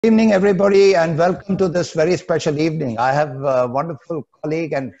Evening, everybody, and welcome to this very special evening. I have a wonderful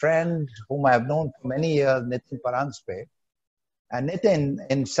colleague and friend whom I have known for many years, Nitin Paranjpe. And Nitin,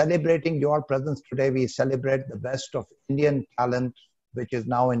 in celebrating your presence today, we celebrate the best of Indian talent, which is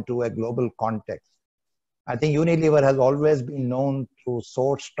now into a global context. I think Unilever has always been known to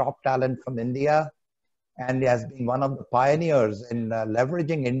source top talent from India and has been one of the pioneers in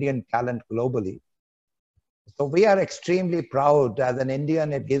leveraging Indian talent globally. So we are extremely proud. As an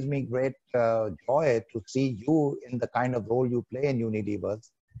Indian, it gives me great joy to see you in the kind of role you play in Unilever.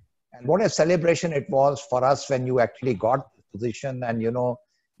 And what a celebration it was for us when you actually got the position. And you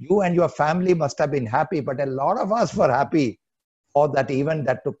and your family must have been happy, but a lot of us were happy for that event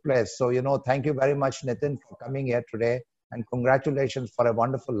that took place. So, thank you very much, Nitin, for coming here today. And congratulations for a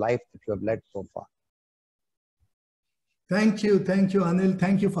wonderful life that you have led so far. Thank you, Anil.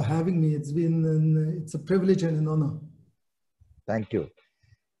 Thank you for having me. It's a privilege and an honor. Thank you.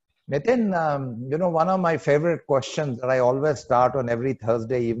 Nitin, one of my favorite questions that I always start on every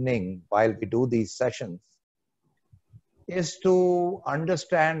Thursday evening while we do these sessions is to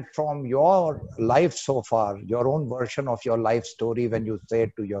understand from your life so far, your own version of your life story when you say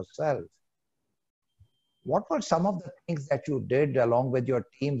it to yourself. What were some of the things that you did along with your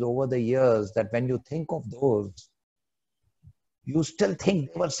teams over the years that when you think of those, you still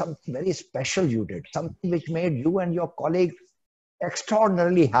think there was something very special you did, something which made you and your colleagues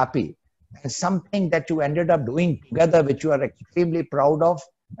extraordinarily happy, and something that you ended up doing together, which you are extremely proud of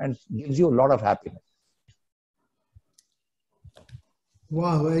and gives you a lot of happiness?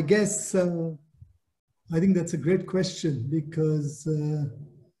 Wow, I guess, I think that's a great question because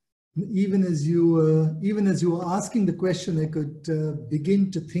even as you were asking the question, I could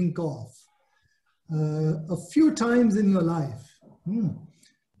begin to think of a few times in your life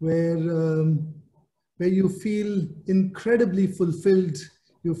where you feel incredibly fulfilled,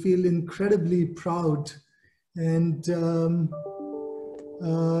 you feel incredibly proud. And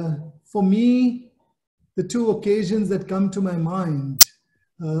for me, the two occasions that come to my mind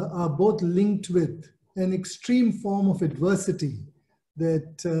are both linked with an extreme form of adversity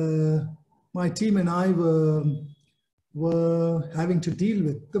that my team and I were having to deal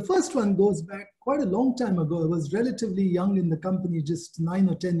with. The first one goes back quite a long time ago. I was relatively young in the company, just 9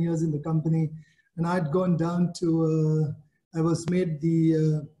 or 10 years in the company. And I'd gone down to, I was made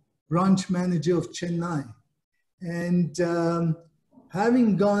the branch manager of Chennai. And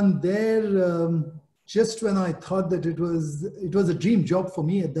having gone there, just when I thought that it was a dream job for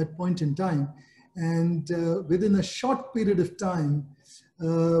me at that point in time. And within a short period of time,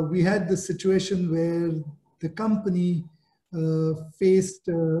 we had the situation where the company faced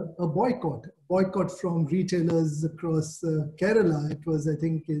a boycott from retailers across Kerala. It was, I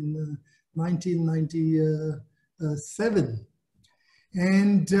think, in 1997.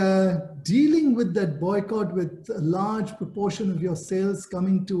 And dealing with that boycott with a large proportion of your sales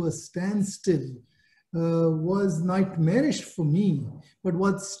coming to a standstill was nightmarish for me. But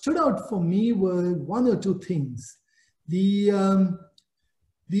what stood out for me were one or two things.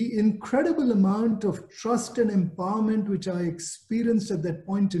 The incredible amount of trust and empowerment which I experienced at that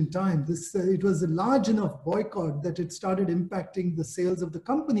point in time. It was a large enough boycott that it started impacting the sales of the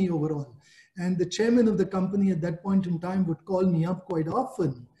company overall. And the chairman of the company at that point in time would call me up quite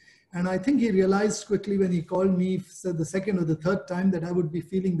often. And I think he realized quickly when he called me for the second or the third time that I would be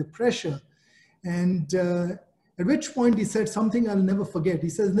feeling the pressure. And at which point he said something I'll never forget. He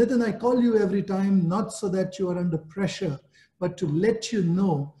says, Nitin, I call you every time, not so that you are under pressure, but to let you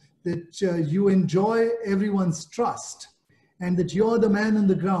know that you enjoy everyone's trust and that you're the man on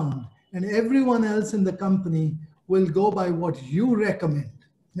the ground and everyone else in the company will go by what you recommend.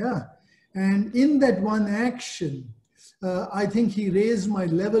 Yeah. And in that one action, I think he raised my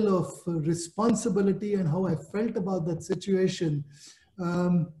level of responsibility and how I felt about that situation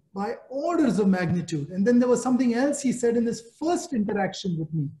by orders of magnitude. And then there was something else he said in his first interaction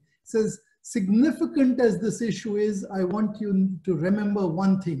with me. He says, significant as this issue is, I want you to remember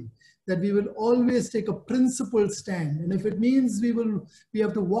one thing, that we will always take a principled stand. And if it means we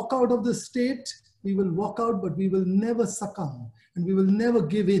have to walk out of the state, we will walk out, but we will never succumb and we will never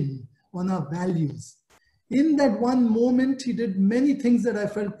give in on our values. In that one moment, he did many things that I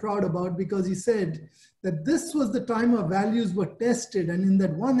felt proud about because he said that this was the time our values were tested. And in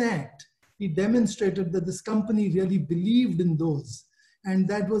that one act, he demonstrated that this company really believed in those. And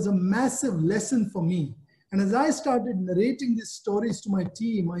that was a massive lesson for me. And as I started narrating these stories to my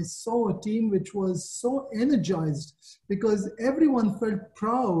team, I saw a team which was so energized because everyone felt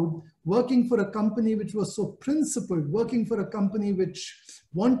proud working for a company which was so principled, working for a company which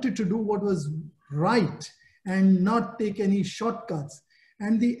wanted to do what was right and not take any shortcuts.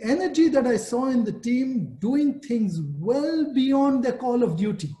 And the energy that I saw in the team doing things well beyond their call of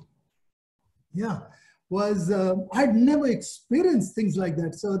duty, was, I'd never experienced things like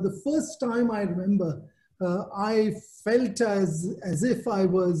that. So the first time I remember, I felt as if I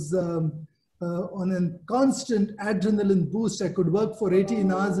was on a constant adrenaline boost. I could work for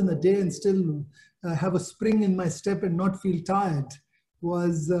 18 hours in a day and still have a spring in my step and not feel tired,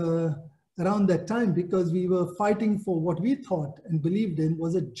 was around that time, because we were fighting for what we thought and believed in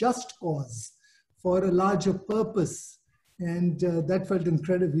was a just cause for a larger purpose. And that felt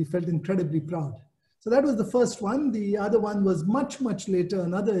incredible. We felt incredibly proud. So that was the first one. The other one was much, much later,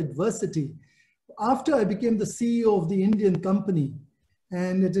 another adversity. After I became the CEO of the Indian company,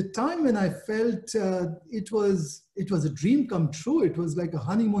 and at a time when I felt it was a dream come true. It was like a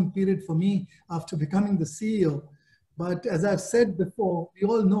honeymoon period for me after becoming the CEO. But as I've said before, we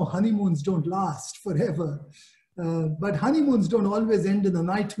all know honeymoons don't last forever. But honeymoons don't always end in a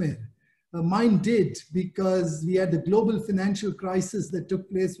nightmare. Mine did, because we had the global financial crisis that took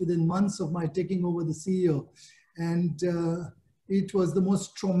place within months of my taking over the CEO. And it was the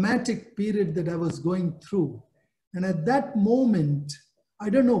most traumatic period that I was going through. And at that moment, I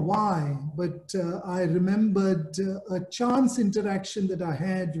don't know why, but I remembered a chance interaction that I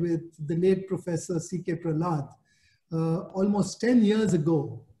had with the late Professor C.K. Prahlad almost 10 years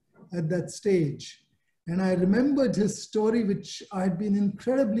ago at that stage. And I remembered his story, which I had been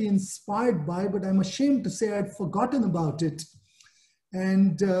incredibly inspired by, but I'm ashamed to say I'd forgotten about it.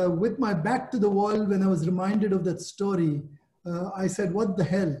 And with my back to the wall, when I was reminded of that story, I said, what the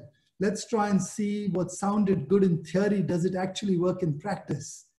hell? Let's try and see what sounded good in theory. Does it actually work in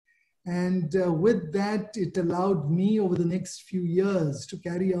practice? And with that, it allowed me over the next few years to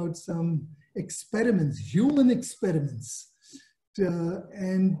carry out some experiments, human experiments.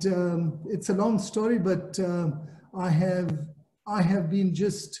 It's a long story, but I have been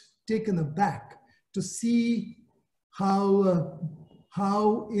just taken aback to see how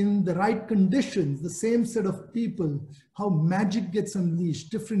in the right conditions, the same set of people, how magic gets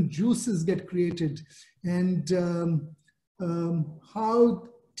unleashed, different juices get created, and how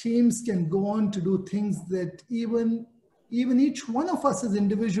teams can go on to do things that even each one of us as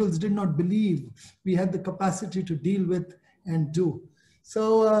individuals did not believe we had the capacity to deal with and do.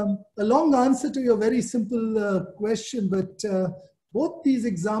 So a long answer to your very simple question, but both these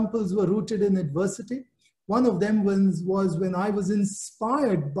examples were rooted in adversity. One of them was when I was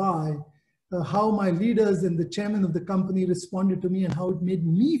inspired by how my leaders and the chairman of the company responded to me and how it made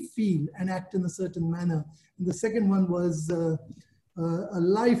me feel and act in a certain manner. And the second one was a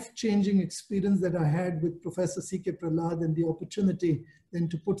life-changing experience that I had with Professor C.K. Prahlad, and the opportunity then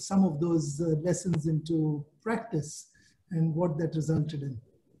to put some of those lessons into practice, and what that resulted in.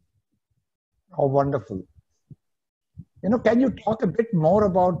 Oh, wonderful. You know, can you talk a bit more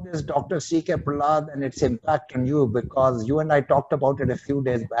about this Dr. C.K. Prahlad and its impact on you? Because you and I talked about it a few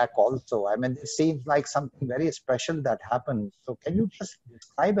days back also. I mean, it seems like something very special that happened. So can you just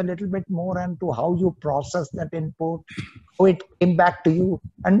describe a little bit more into how you processed that input, how it came back to you,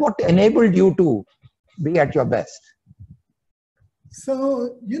 and what enabled you to be at your best?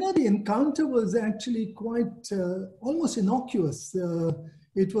 So, you know, the encounter was actually quite almost innocuous.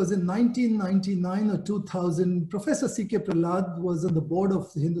 It was in 1999 or 2000. Professor C.K. Prahlad was on the board of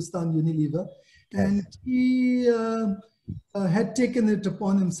Hindustan Unilever, and he had taken it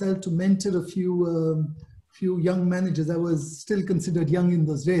upon himself to mentor a few young managers. I was still considered young in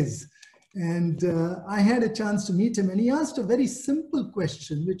those days. And I had a chance to meet him, and he asked a very simple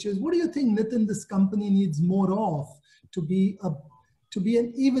question, which is, what do you think, Nitin, this company needs more of to be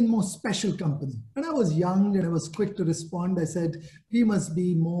an even more special company? And I was young and I was quick to respond. I said, we must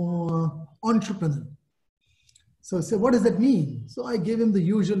be more entrepreneurial. So I said, what does that mean? So I gave him the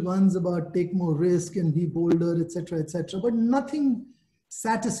usual ones about take more risk and be bolder, etc., but nothing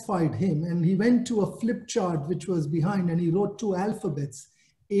satisfied him. And he went to a flip chart, which was behind, and he wrote two alphabets,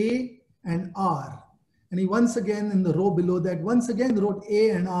 A and R. And he once again, in the row below that, once again wrote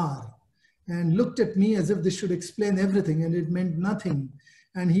A and R, and looked at me as if this should explain everything, and it meant nothing.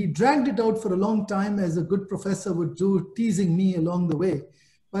 And he dragged it out for a long time, as a good professor would do, teasing me along the way.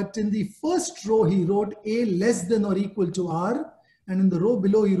 But in the first row, he wrote A less than or equal to R. And in the row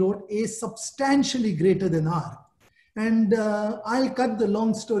below, he wrote A substantially greater than R. And I'll cut the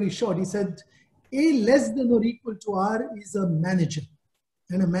long story short. He said, A less than or equal to R is a manager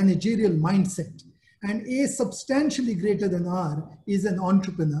and a managerial mindset. And A substantially greater than R is an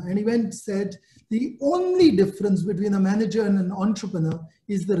entrepreneur. And he went and said, the only difference between a manager and an entrepreneur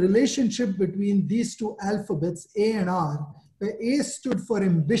is the relationship between these two alphabets, A and R, where A stood for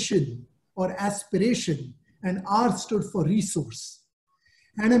ambition or aspiration, and R stood for resource.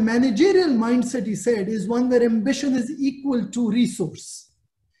 And a managerial mindset, he said, is one where ambition is equal to resource.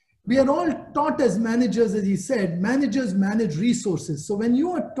 We are all taught as managers, as he said, managers manage resources. So when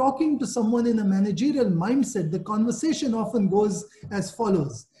you are talking to someone in a managerial mindset, the conversation often goes as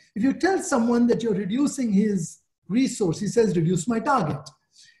follows. If you tell someone that you're reducing his resource, he says, reduce my target.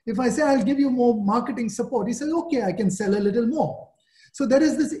 If I say, I'll give you more marketing support, he says, okay, I can sell a little more. So there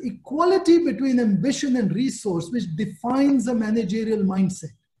is this equality between ambition and resource, which defines a managerial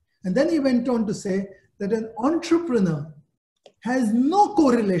mindset. And then he went on to say that an entrepreneur has no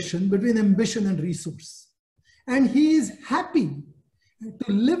correlation between ambition and resource. And he is happy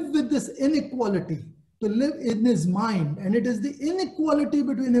to live with this inequality, to live in his mind. And it is the inequality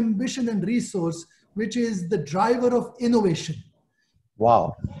between ambition and resource, which is the driver of innovation.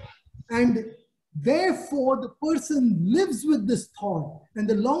 Wow. And therefore, the person lives with this thought. And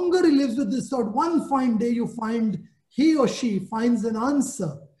the longer he lives with this thought, one fine day you find he or she finds an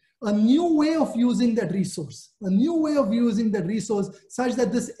answer, a new way of using that resource, such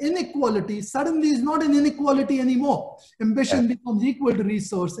that this inequality suddenly is not an inequality anymore. Ambition becomes equal to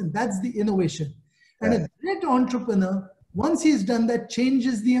resource, and that's the innovation. And a great entrepreneur, once he's done that,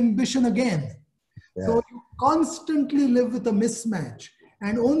 changes the ambition again. So you constantly live with a mismatch,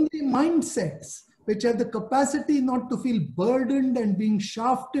 and only mindsets which have the capacity not to feel burdened and being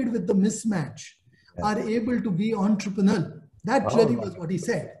shafted with the mismatch are able to be entrepreneurial. That really was what he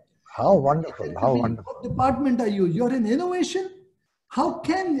said. How wonderful, how wonderful. What department are you? You're in innovation? How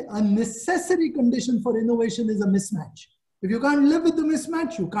can a necessary condition for innovation is a mismatch? If you can't live with the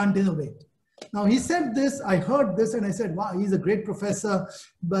mismatch, you can't innovate. Now he said this, I heard this and I said, wow, he's a great professor,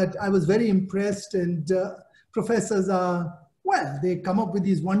 but I was very impressed. And professors are, well, they come up with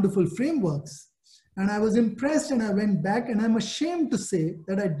these wonderful frameworks. And I was impressed and I went back, and I'm ashamed to say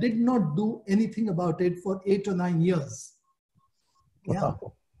that I did not do anything about it for 8 or 9 years.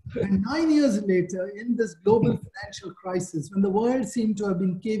 Wow. And 9 years later, in this global financial crisis, when the world seemed to have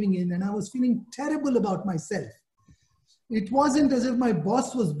been caving in and I was feeling terrible about myself, it wasn't as if my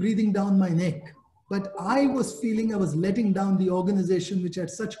boss was breathing down my neck, but I was feeling I was letting down the organization which had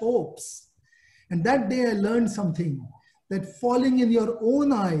such hopes. And that day I learned something, that falling in your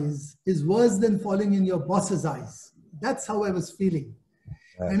own eyes is worse than falling in your boss's eyes. That's how I was feeling.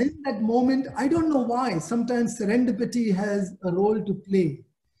 And in that moment, I don't know why, sometimes serendipity has a role to play.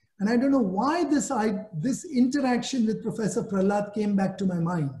 And I don't know why this interaction with Professor Prahlad came back to my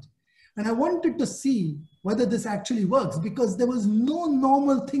mind. And I wanted to see whether this actually works, because there was no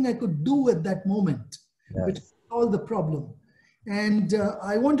normal thing I could do at that moment, which solved the problem. And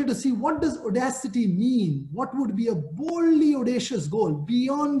I wanted to see, what does audacity mean? What would be a boldly audacious goal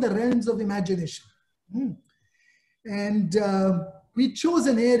beyond the realms of imagination? And we chose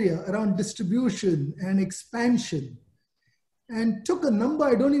an area around distribution and expansion, and took a number.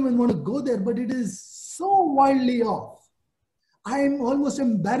 I don't even want to go there, but it is so wildly off. I'm almost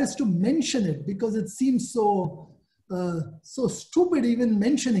embarrassed to mention it because it seems so stupid even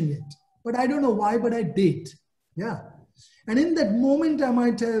mentioning it. But I don't know why, but I did. Yeah. And in that moment, I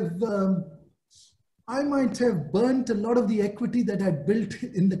might have burnt a lot of the equity that I built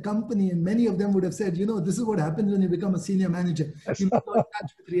in the company. And many of them would have said, you know, this is what happens when you become a senior manager. You lose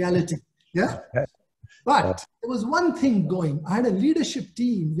touch with reality. Yeah. But there was one thing going. I had a leadership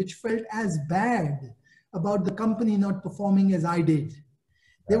team which felt as bad about the company not performing as I did.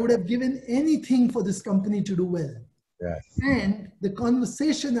 They would have given anything for this company to do well. Yes. And the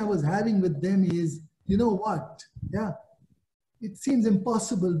conversation I was having with them is, you know what? Yeah, it seems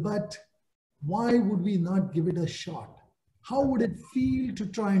impossible, but why would we not give it a shot? How would it feel to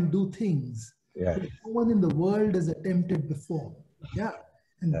try and do things that no one in the world has attempted before? Yeah.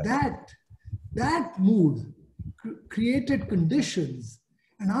 And that mood created conditions,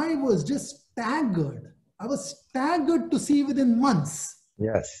 and I was just staggered. I was staggered to see within months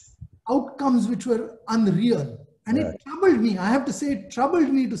outcomes which were unreal. And it troubled me. I have to say, it troubled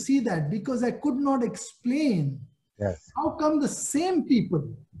me to see that, because I could not explain how come the same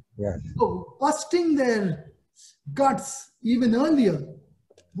people who busting their guts even earlier,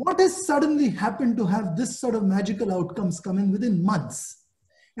 what has suddenly happened to have this sort of magical outcomes come in within months?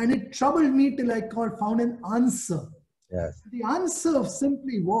 And it troubled me till I found an answer. The answer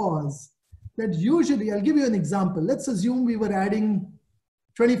simply was that usually, I'll give you an example. Let's assume we were adding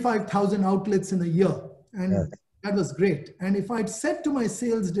 25,000 outlets in a year. And that was great. And if I'd said to my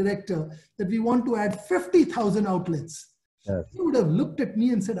sales director that we want to add 50,000 outlets, he would have looked at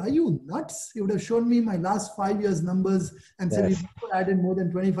me and said, are you nuts? He would have shown me my last 5 years' numbers and said, we've never added more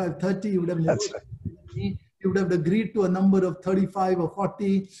than 25, 30. He would have negotiated with me. He would have agreed to a number of 35 or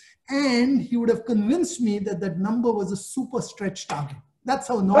 40. And he would have convinced me that that number was a super stretch target. That's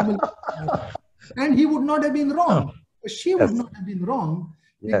how normal. And he would not have been wrong. She would Yes. not have been wrong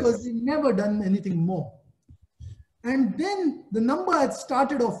because Yes. they never done anything more. And then the number I had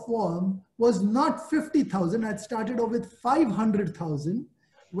started off for was not 50,000. I had started off with 500,000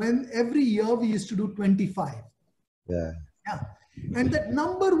 when every year we used to do 25. Yeah. Yeah. And that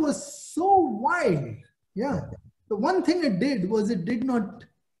number was so wild. Yeah. The one thing it did was it did not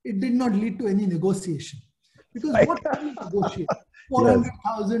lead to any negotiation. Because what can you negotiate?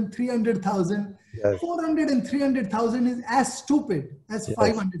 400,000, 300,000, Yes. 400 and 300,000 is as stupid as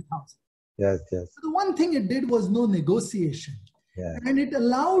 500,000. Yes. Yes. So the one thing it did was no negotiation. Yeah. And it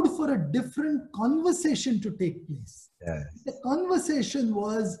allowed for a different conversation to take place. Yes. The conversation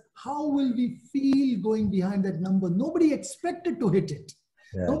was, how will we feel going behind that number? Nobody expected to hit it.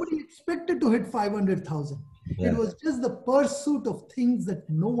 Yes. Nobody expected to hit 500,000. Yes. It was just the pursuit of things that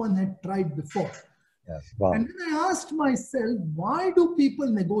no one had tried before. Yes. Wow. And then I asked myself, why do people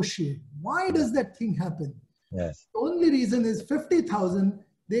negotiate? Why does that thing happen? Yes. The only reason is 50,000,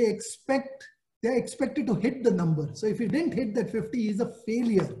 they're expected to hit the number. So if you didn't hit that 50, he's a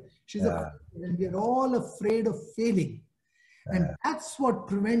failure. She's a failure. And we're all afraid of failing. And that's what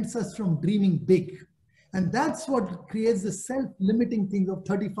prevents us from dreaming big. And that's what creates the self-limiting thing of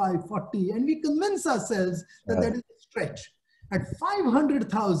 35, 40. And we convince ourselves that that is a stretch. At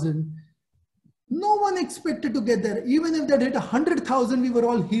 500,000, no one expected to get there. Even if that hit 100,000, we were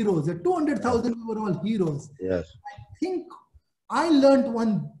all heroes. At 200,000, we were all heroes. Yes. I think I learned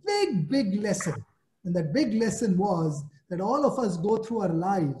one big lesson. And that big lesson was that all of us go through our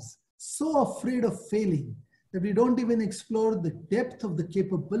lives so afraid of failing that we don't even explore the depth of the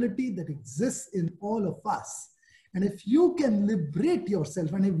capability that exists in all of us. And if you can liberate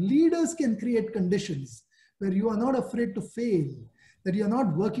yourself, and if leaders can create conditions where you are not afraid to fail, that you're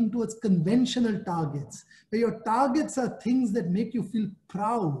not working towards conventional targets, where your targets are things that make you feel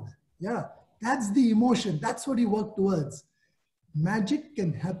proud. Yeah, that's the emotion. That's what you work towards. Magic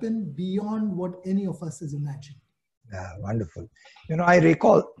can happen beyond what any of us has imagined. Yeah, wonderful. You know, I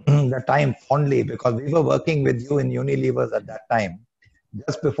recall the time fondly because we were working with you in Unilever at that time,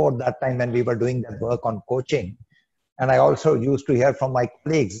 just before that time when we were doing that work on coaching. And I also used to hear from my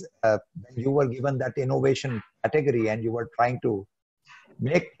colleagues when you were given that innovation category and you were trying to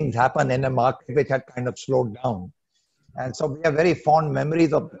make things happen in a market which had kind of slowed down. And so we have very fond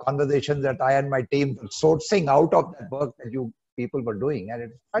memories of the conversations that I and my team were sourcing out of that work that you people were doing. And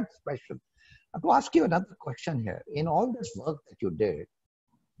it's quite special. To ask you another question here, in all this work that you did,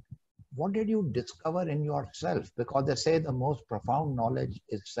 what did you discover in yourself? Because they say the most profound knowledge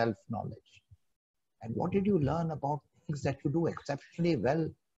is self-knowledge. And what did you learn about things that you do exceptionally well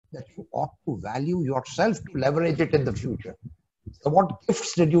that you ought to value yourself to leverage it in the future? So what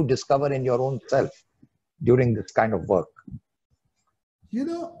gifts did you discover in your own self during this kind of work? You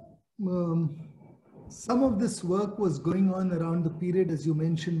know, some of this work was going on around the period, as you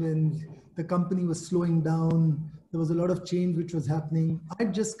mentioned, when the company was slowing down. There was a lot of change which was happening.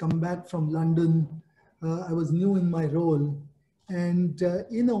 I'd just come back from London. I was new in my role. And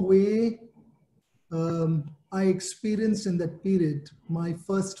in a way, I experienced in that period my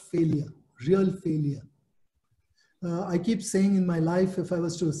first failure, real failure. I keep saying in my life, if I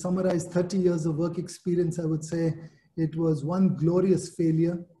was to summarize 30 years of work experience, I would say it was one glorious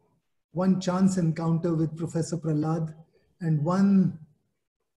failure, one chance encounter with Professor Prahlad, and one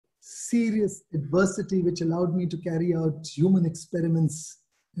serious adversity which allowed me to carry out human experiments.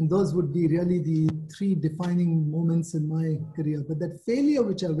 And those would be really the three defining moments in my career. But that failure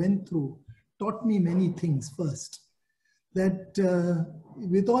which I went through taught me many things. First, that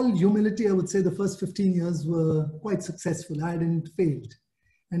with all humility, I would say the first 15 years were quite successful. I hadn't failed.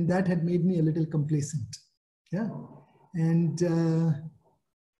 And that had made me a little complacent. Yeah. And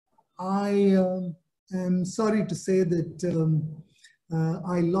I am sorry to say that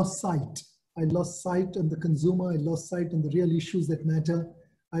I lost sight. I lost sight on the consumer. I lost sight on the real issues that matter.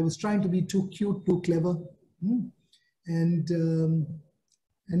 I was trying to be too cute, too clever. And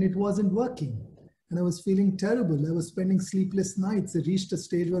it wasn't working. And I was feeling terrible. I was spending sleepless nights. I reached a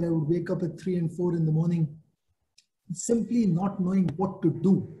stage where I would wake up at 3 and 4 in the morning, simply not knowing what to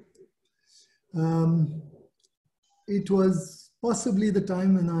do. It was possibly the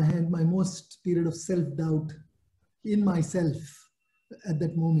time when I had my most period of self-doubt in myself at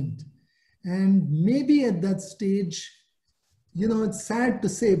that moment. And maybe at that stage, you know, it's sad to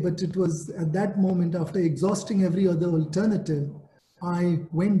say, but it was at that moment, after exhausting every other alternative, I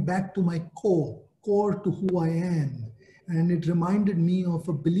went back to my core to who I am. And it reminded me of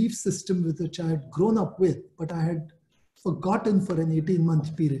a belief system with which I had grown up with, but I had forgotten for an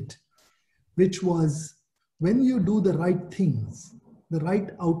 18-month period, which was when you do the right things, the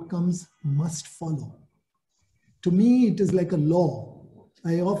right outcomes must follow. To me, it is like a law.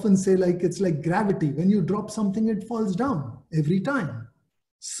 I often say it's like gravity. When you drop something, it falls down every time.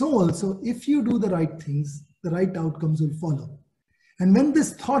 So also, if you do the right things, the right outcomes will follow. And when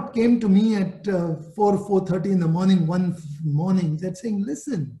this thought came to me at 4:30 in the morning, one morning, that saying,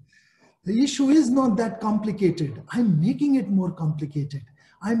 listen, the issue is not that complicated. I'm making it more complicated.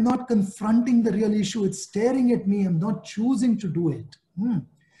 I'm not confronting the real issue. It's staring at me. I'm not choosing to do it.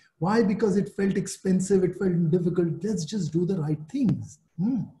 Why? Because it felt expensive. It felt difficult. Let's just do the right things.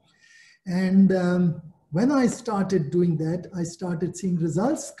 And when I started doing that, I started seeing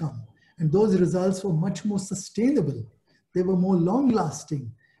results come. And those results were much more sustainable. They were more long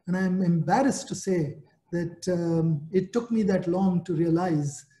lasting. And I'm embarrassed to say that it took me that long to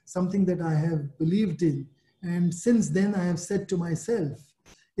realize something that I have believed in. And since then, I have said to myself,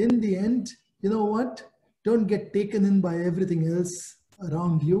 in the end, you know what? Don't get taken in by everything else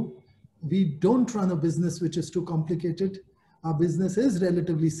around you. We don't run a business which is too complicated. Our business is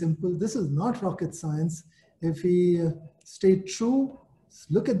relatively simple. This is not rocket science. If we stay true,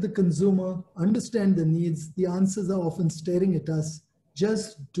 look at the consumer, understand the needs, the answers are often staring at us.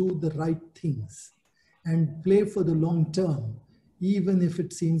 Just do the right things and play for the long term. Even if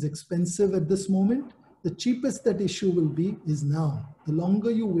it seems expensive at this moment, the cheapest that issue will be is now. The longer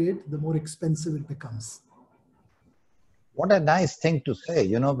you wait, the more expensive it becomes. What a nice thing to say,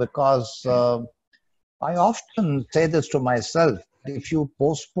 because I often say this to myself. If you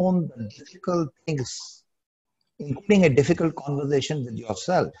postpone the difficult things, including a difficult conversation with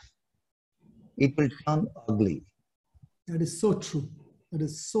yourself, it will turn ugly. That is so true. That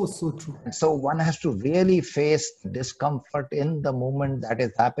is so, so true. So one has to really face the discomfort in the moment that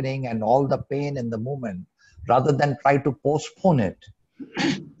is happening and all the pain in the moment, rather than try to postpone it.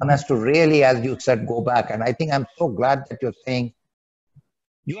 One has to really, as you said, go back. And I think I'm so glad that you're saying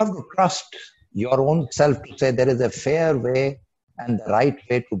you have to trust your own self to say there is a fair way and the right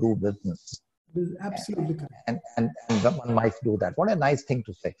way to do business. It is absolutely correct. And one might do that. What a nice thing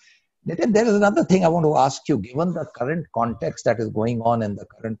to say. Nitin, there is another thing I want to ask you, given the current context that is going on in the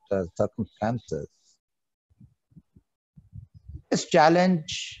current circumstances. This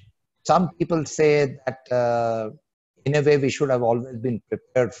challenge, some people say that in a way we should have always been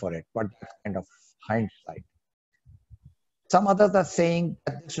prepared for it, but that's kind of hindsight. Some others are saying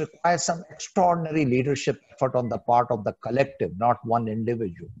that this requires some extraordinary leadership effort on the part of the collective, not one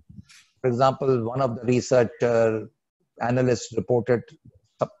individual. For example, one of the research analysts reported,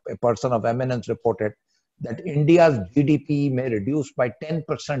 a person of eminence reported, that India's GDP may reduce by 10%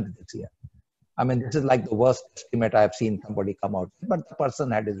 this year. I mean, this is like the worst estimate I've seen somebody come out with, but the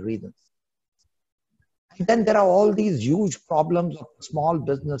person had his reasons. And then there are all these huge problems of small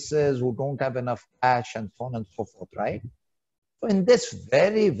businesses who don't have enough cash and so on and so forth, right? So in this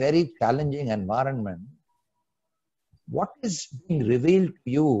very, very challenging environment, what is being revealed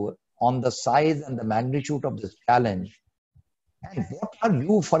to you on the size and the magnitude of this challenge? And what are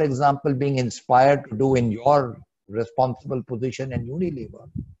you, for example, being inspired to do in your responsible position in Unilever?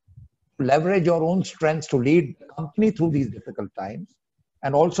 To leverage your own strengths to lead the company through these difficult times.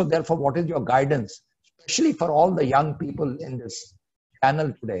 And also, therefore, what is your guidance, especially for all the young people in this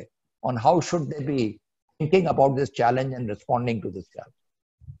channel today, on how should they be thinking about this challenge and responding to this challenge?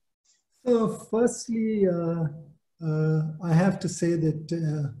 So firstly, I have to say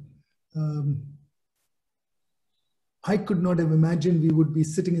that I could not have imagined we would be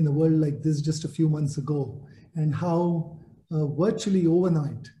sitting in the world like this just a few months ago, and how virtually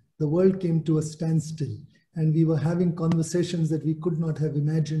overnight the world came to a standstill and we were having conversations that we could not have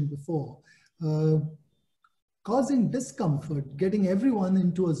imagined before, causing discomfort, getting everyone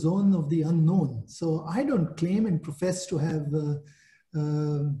into a zone of the unknown. So I don't claim and profess to have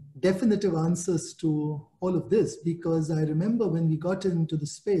definitive answers to all of this, because I remember when we got into the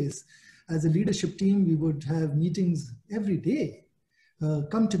space, as a leadership team, we would have meetings every day,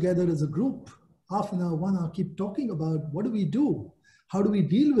 come together as a group, half an hour, 1 hour, keep talking about what do we do? How do we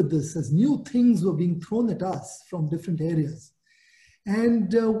deal with this, as new things were being thrown at us from different areas.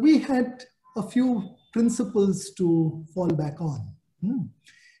 And we had a few principles to fall back on.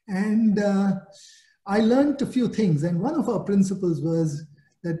 And I learned a few things. And one of our principles was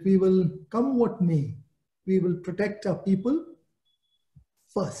that we will, come what may, we will protect our people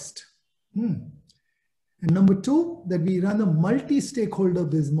first. And number two, that we run a multi-stakeholder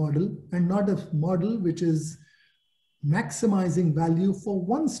biz model and not a model which is maximizing value for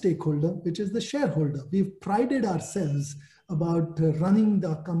one stakeholder, which is the shareholder. We've prided ourselves about running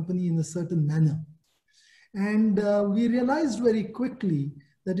the company in a certain manner. And we realized very quickly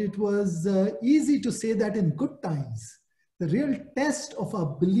that it was easy to say that in good times, The real test of our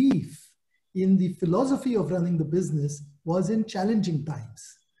belief in the philosophy of running the business was in challenging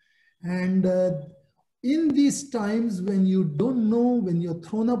times. And in these times when you don't know, when you're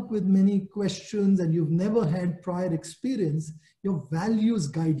thrown up with many questions and you've never had prior experience, your values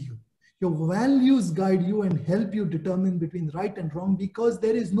guide you. Your values guide you and help you determine between right and wrong, because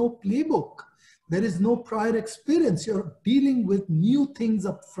there is no playbook. There is no prior experience. You're dealing with new things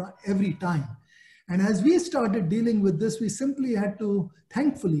up front every time. And as we started dealing with this, we simply had to,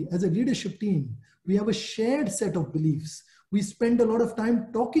 thankfully, as a leadership team, we have a shared set of beliefs. We spend a lot of time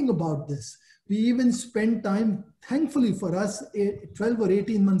talking about this. We even spent time, thankfully for us, 12 or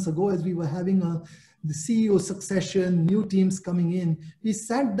 18 months ago, as we were having the CEO succession, new teams coming in, we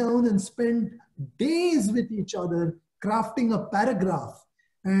sat down and spent days with each other crafting a paragraph,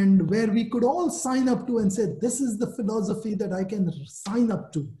 and where we could all sign up to and say, this is the philosophy that I can sign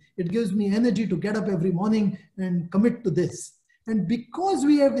up to. It gives me energy to get up every morning and commit to this. And because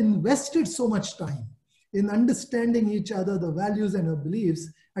we have invested so much time in understanding each other, the values and our beliefs,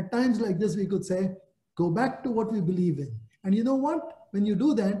 at times like this, we could say, go back to what we believe in. And you know what? When you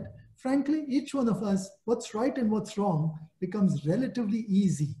do that, frankly, each one of us, what's right and what's wrong becomes relatively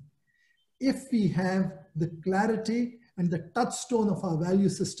easy if we have the clarity and the touchstone of our value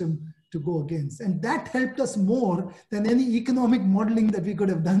system to go against. And that helped us more than any economic modeling that we could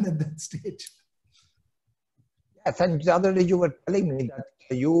have done at that stage. Yes, and the other day you were telling me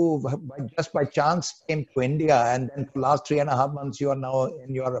that you just by chance came to India, and then for the last 3.5 months you are now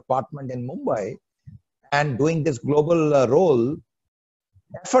in your apartment in Mumbai and doing this global role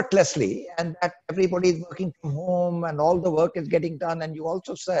effortlessly, and that everybody is working from home and all the work is getting done. And you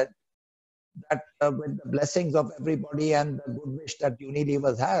also said that with the blessings of everybody and the good wish that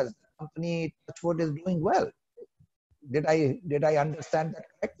Unilever has, the company Touchwood is doing well. Did I understand that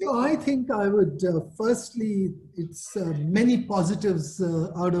correctly? So I think I would firstly, it's many positives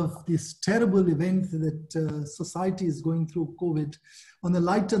out of this terrible event that society is going through, COVID. On a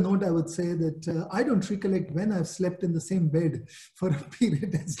lighter note, I would say that I don't recollect when I've slept in the same bed for a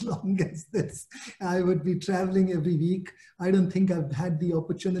period as long as this. I would be traveling every week. I don't think I've had the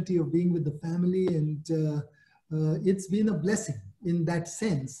opportunity of being with the family, and it's been a blessing in that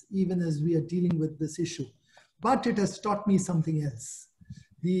sense, even as we are dealing with this issue. But it has taught me something else.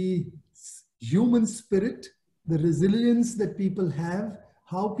 The human spirit, the resilience that people have,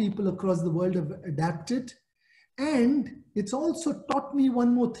 how people across the world have adapted. And it's also taught me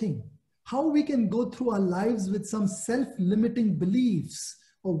one more thing, how we can go through our lives with some self-limiting beliefs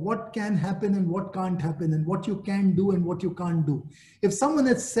of what can happen and what can't happen, and what you can do and what you can't do. If someone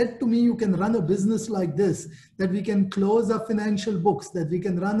had said to me, you can run a business like this, that we can close our financial books, that we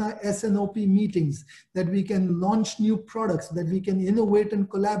can run our S&OP meetings, that we can launch new products, that we can innovate and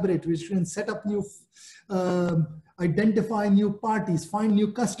collaborate, which we can set up new, identify new parties, find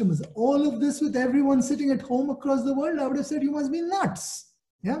new customers, all of this with everyone sitting at home across the world, I would have said, you must be nuts.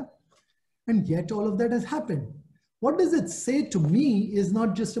 Yeah. And yet all of that has happened. What does it say to me is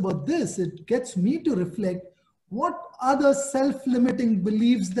not just about this. It gets me to reflect what other self-limiting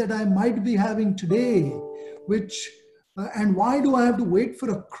beliefs that I might be having today, which, and why do I have to wait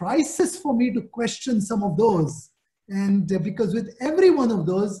for a crisis for me to question some of those? And because with every one of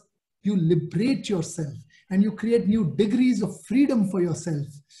those, you liberate yourself and you create new degrees of freedom for yourself.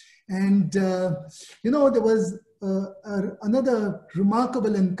 And, you know, there was another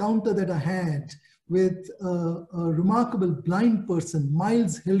remarkable encounter that I had with a remarkable blind person,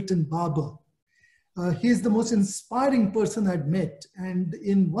 Miles Hilton Barber. He's the most inspiring person I'd met. And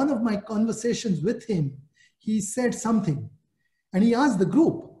in one of my conversations with him, he said something. And he asked the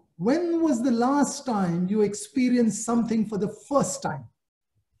group, when was the last time you experienced something for the first time?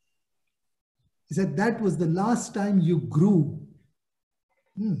 He said, that was the last time you grew.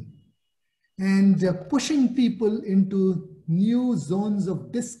 And pushing people into new zones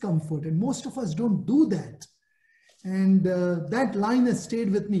of discomfort. And most of us don't do that. And that line has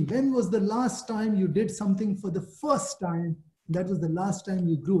stayed with me. When was the last time you did something for the first time? That was the last time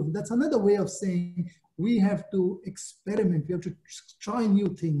you grew. And that's another way of saying we have to experiment. We have to try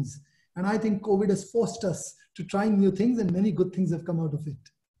new things. And I think COVID has forced us to try new things, and many good things have come out of it.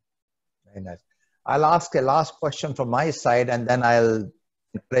 Very nice. I'll ask a last question from my side, and then I'll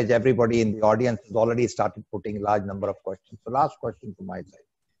encourage everybody in the audience who's already started putting a large number of questions. So last question from my side.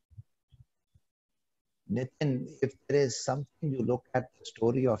 Nitin, if there is something you look at the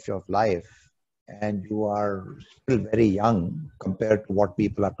story of your life and you are still very young compared to what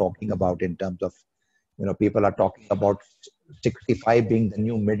people are talking about in terms of, you know, people are talking about 65 being the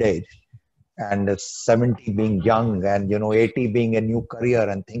new mid-age and 70 being young and, you know, 80 being a new career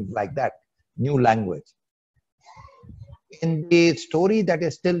and things like that, new language. in the story that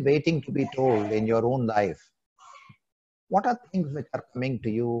is still waiting to be told in your own life, what are things which are coming to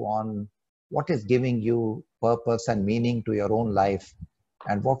you on what is giving you purpose and meaning to your own life?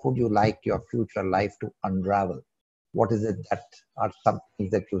 And what would you like your future life to unravel? What is it that are some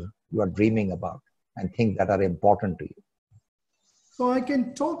things that you are dreaming about and things that are important to you? So I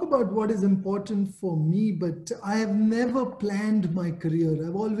can talk about what is important for me, but I have never planned my career.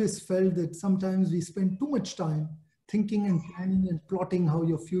 I've always felt that sometimes we spend too much time thinking and planning and plotting how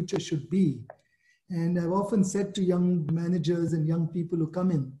your future should be. And I've often said to young managers and young people who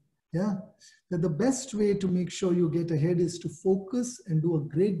come in, yeah, that the best way to make sure you get ahead is to focus and do a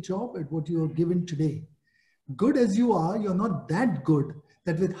great job at what you are given today. Good as you are, you're not that good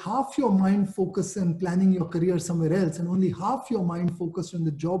that with half your mind focused on planning your career somewhere else and only half your mind focused on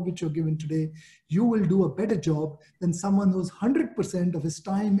the job which you're given today, you will do a better job than someone whose 100% of his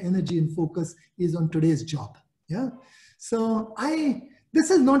time, energy, and focus is on today's job. Yeah. So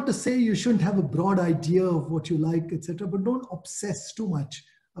this is not to say you shouldn't have a broad idea of what you like, etc., but don't obsess too much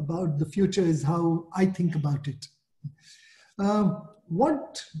about the future is how I think about it.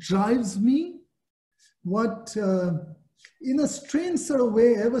 What drives me? In a strange sort of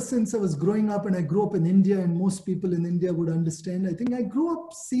way, ever since I was growing up, and I grew up in India, and most people in India would understand, I think I grew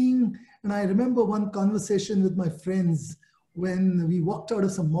up seeing, and I remember one conversation with my friends when we walked out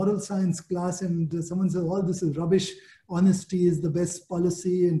of some moral science class and someone said, oh, this is rubbish. Honesty is the best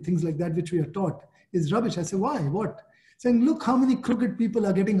policy and things like that, which we are taught is rubbish. I said, why? What? Saying, look how many crooked people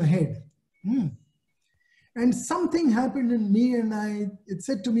are getting ahead. And something happened in me and it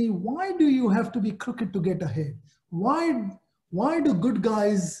said to me, why do you have to be crooked to get ahead? Why do good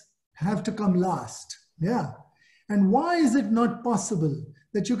guys have to come last? Yeah. And why is it not possible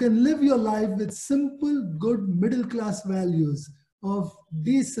that you can live your life with simple, good, middle-class values of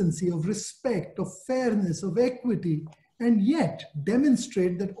decency, of respect, of fairness, of equity, and yet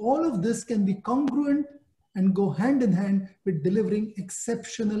demonstrate that all of this can be congruent and go hand in hand with delivering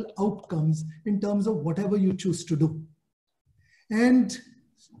exceptional outcomes in terms of whatever you choose to do. And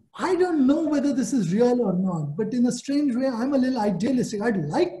I don't know whether this is real or not, but in a strange way, I'm a little idealistic. I'd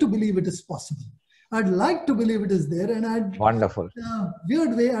like to believe it is possible. I'd like to believe it is there. And Wonderful. in a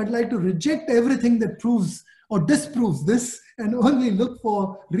weird way, I'd like to reject everything that proves or disproves this and only look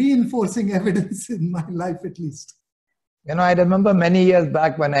for reinforcing evidence in my life at least. You know, I remember many years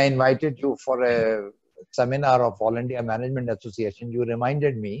back when I invited you for a seminar of All India Management Association, you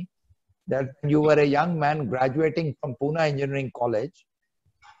reminded me that when you were a young man graduating from Pune Engineering College,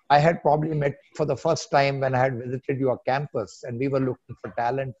 I had probably met for the first time when I had visited your campus and we were looking for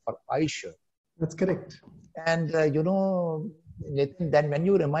talent for Aisha. That's correct. And, you know, Nitin, then when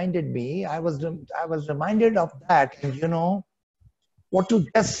you reminded me, I was reminded of that. And, you know, what you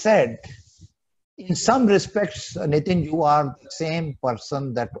just said, in some respects, Nitin, you are the same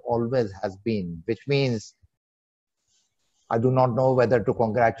person that always has been, which means I do not know whether to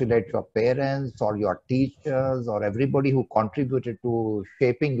congratulate your parents or your teachers or everybody who contributed to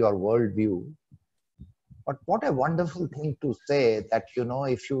shaping your worldview. But what a wonderful thing to say that, you know,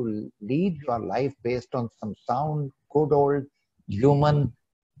 if you lead your life based on some sound, good old human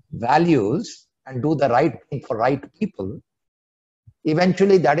values and do the right thing for right people,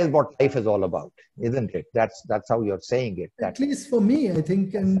 eventually that is what life is all about, isn't it? That's how you're saying it. At least for me, I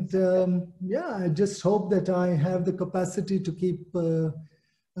think. And yeah, I just hope that I have the capacity to keep,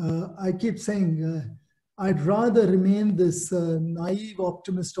 I keep saying, I'd rather remain this naive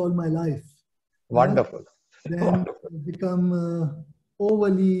optimist all my life. Wonderful. Than become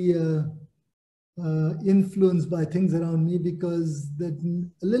overly influenced by things around me, because that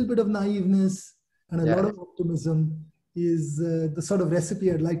a little bit of naiveness and a lot of optimism is the sort of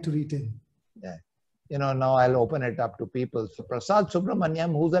recipe I'd like to retain. Yeah. You know, now I'll open it up to people. So Prasad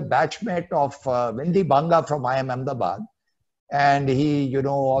Subramaniam, who's a batchmate of Vindi Banga from IIM Ahmedabad, and he, you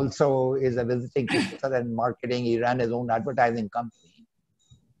know, also is a visiting professor in marketing. He ran his own advertising company.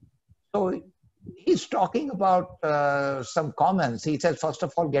 So he's talking about some comments. He says, first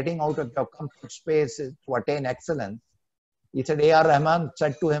of all, getting out of your comfort space is to attain excellence. He said, A.R. Rahman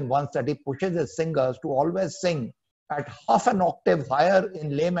said to him once that he pushes his singers to always sing at half an octave higher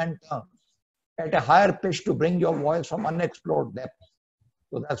in layman terms, at a higher pitch to bring your voice from unexplored depths.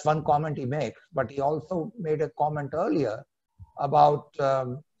 So that's one comment he makes. But he also made a comment earlier about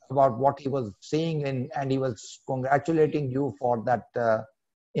what he was seeing and he was congratulating you for that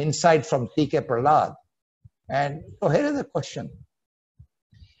insight from T.K. Prahlad. And so here is a question.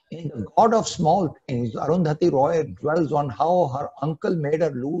 In The God of Small Things, Arundhati Roy dwells on how her uncle made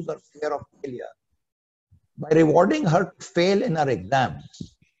her lose her fear of failure by rewarding her to fail in her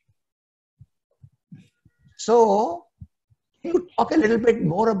exams. So Can you talk a little bit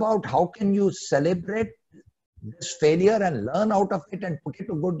more about how can you celebrate this failure and learn out of it and put it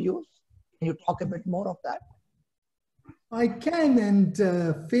to good use? Can you talk a bit more of that? I can, and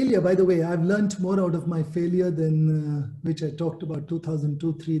failure, by the way, I've learned more out of my failure than, which I talked about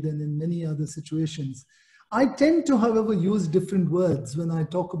 2002, 3, than in many other situations. I tend to, however, use different words when I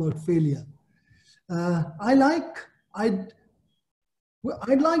talk about failure. I'd like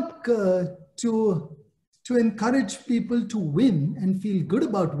to encourage people to win and feel good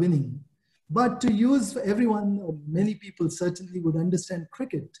about winning, but to use for everyone, or many people certainly would understand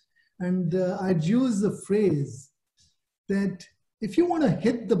cricket. And I'd use the phrase that if you want to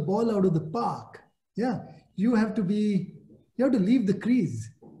hit the ball out of the park, you have to leave the crease.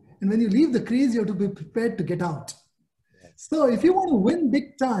 And when you leave the crease, you have to be prepared to get out. So if you want to win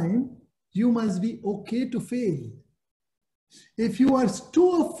big time, you must be okay to fail. If you are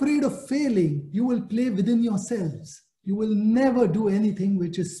too afraid of failing, you will play within yourselves. You will never do anything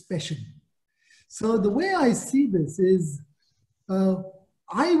which is special. So the way I see this is,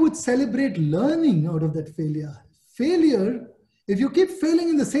 I would celebrate learning out of that failure. Failure, if you keep failing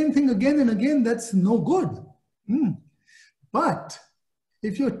in the same thing again and again, that's no good. But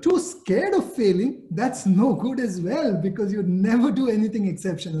if you're too scared of failing, that's no good as well, because you'd never do anything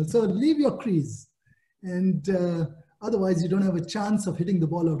exceptional. So leave your crease, and otherwise you don't have a chance of hitting the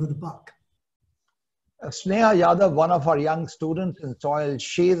ball out of the park. Sneha Yadav, one of our young students in Soil,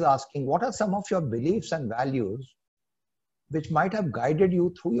 she is asking, what are some of your beliefs and values which might have guided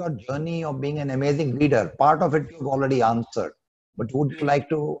you through your journey of being an amazing leader? Part of it you've already answered, but would you like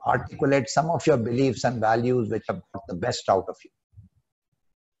to articulate some of your beliefs and values which have got the best out of you?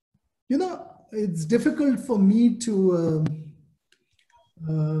 You know, it's difficult for me to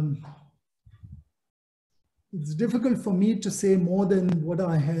say more than what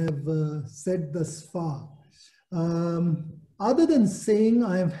I have said thus far. Other than saying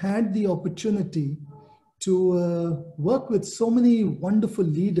I have had the opportunity to work with so many wonderful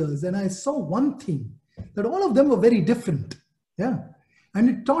leaders, and I saw one thing, that all of them were very different. And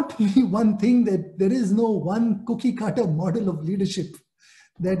it taught me one thing, that there is no one cookie cutter model of leadership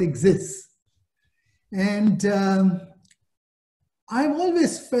that exists. And I've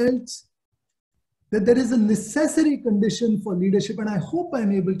always felt that there is a necessary condition for leadership, and I hope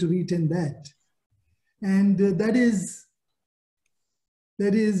I'm able to retain that. And that is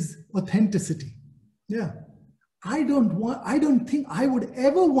authenticity. I don't think I would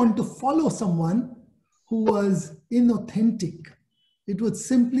ever want to follow someone who was inauthentic. It would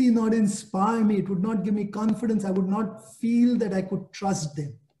simply not inspire me. It would not give me confidence. I would not feel that I could trust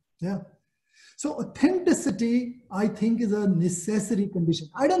them. So authenticity, I think, is a necessary condition.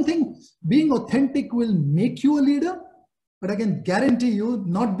 I don't think being authentic will make you a leader, but I can guarantee you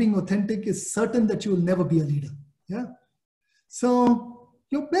not being authentic is certain that you will never be a leader. So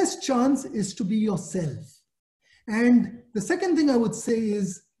your best chance is to be yourself. And the second thing I would say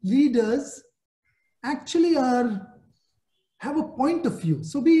is, leaders actually have a point of view.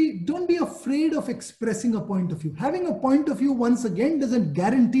 So don't be afraid of expressing a point of view. Having a point of view, once again, doesn't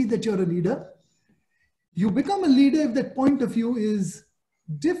guarantee that you're a leader. You become a leader if that point of view is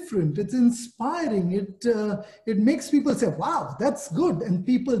different. It's inspiring. It makes people say, wow, that's good. And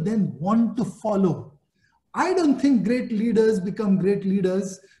people then want to follow. I don't think great leaders become great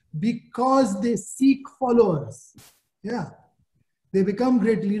leaders because they seek followers. They become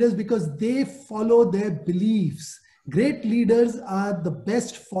great leaders because they follow their beliefs. Great leaders are the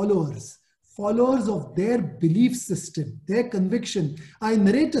best followers of their belief system, their conviction. I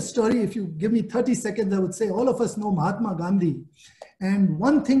narrate a story. If you give me 30 seconds, I would say all of us know Mahatma Gandhi. And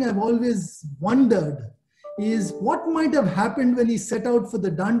one thing I've always wondered is what might have happened when he set out for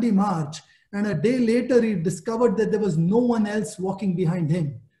the Dandi March, and a day later he discovered that there was no one else walking behind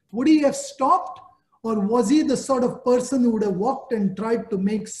him. Would he have stopped, or was he the sort of person who would have walked and tried to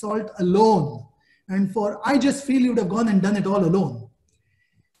make salt alone? And I just feel he would have gone and done it all alone.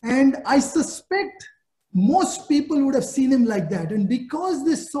 And I suspect most people would have seen him like that. And because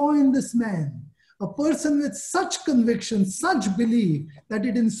they saw in this man a person with such conviction, such belief, that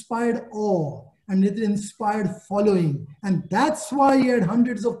it inspired awe and it inspired following. And that's why he had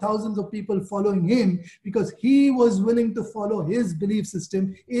hundreds of thousands of people following him, because he was willing to follow his belief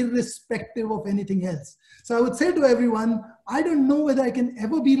system irrespective of anything else. So I would say to everyone, I don't know whether I can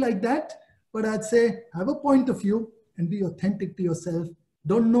ever be like that, but I'd say have a point of view and be authentic to yourself.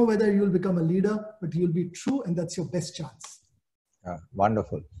 Don't know whether you'll become a leader, but you'll be true, and that's your best chance.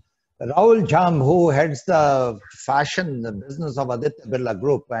 Wonderful. Rahul Jam, who heads the fashion, the business of Aditya Birla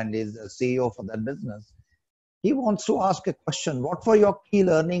Group, and is the CEO for that business, He wants to ask a question. What were your key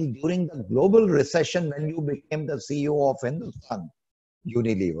learnings during the global recession when you became the CEO of Hindustan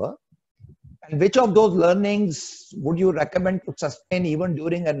Unilever? And which of those learnings would you recommend to sustain even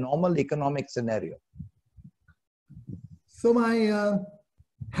during a normal economic scenario? So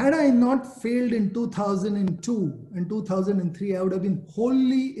had I not failed in 2002 and 2003, I would have been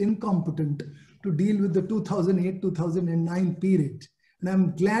wholly incompetent to deal with the 2008-2009 period. And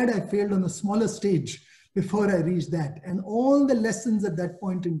I'm glad I failed on a smaller stage before I reached that. And all the lessons at that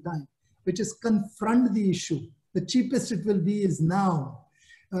point in time, which is confront the issue. The cheapest it will be is now,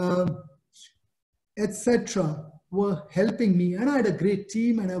 etc., were helping me. And I had a great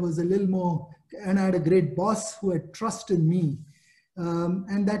team, and I was a little more, and I had a great boss who had trust in me.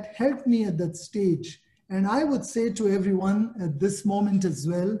 And that helped me at that stage. And I would say to everyone at this moment as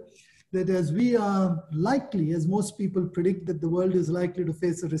well, that as we are likely, as most people predict, that the world is likely to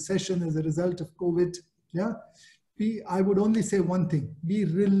face a recession as a result of COVID, yeah, I would only say one thing: be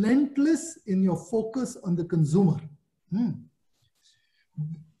relentless in your focus on the consumer.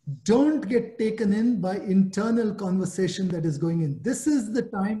 Don't get taken in by internal conversation that is going in. This is the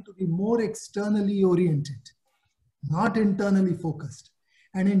time to be more externally oriented, not internally focused.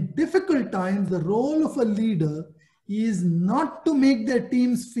 And in difficult times, the role of a leader is not to make their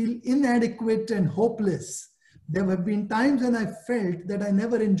teams feel inadequate and hopeless. There have been times when I felt that I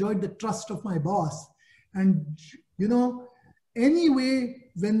never enjoyed the trust of my boss. And, you know, anyway,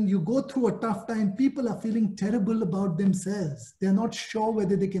 when you go through a tough time, people are feeling terrible about themselves. They're not sure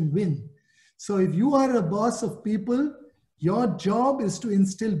whether they can win. So if you are a boss of people, your job is to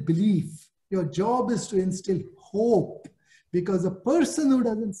instill belief. Your job is to instill hope, because a person who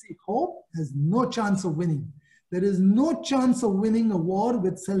doesn't see hope has no chance of winning. There is no chance of winning a war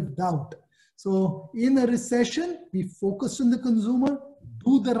with self-doubt. So in a recession, be focused on the consumer,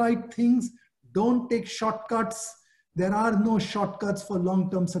 do the right things, don't take shortcuts. There are no shortcuts for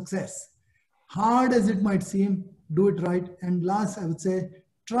long-term success. Hard as it might seem, do it right. And last, I would say,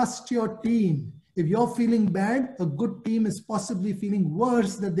 trust your team. If you're feeling bad, a good team is possibly feeling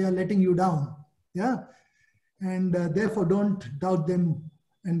worse, that they are letting you down. Yeah. And therefore, don't doubt them,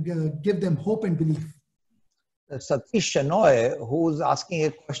 and give them hope and belief. Satish Shenoy, who's asking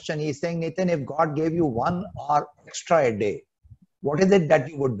a question, he's saying, Nitin, if God gave you 1 hour extra a day, what is it that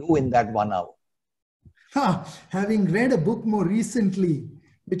you would do in that 1 hour? Having read a book more recently,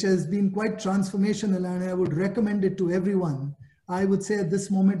 which has been quite transformational, and I would recommend it to everyone, I would say at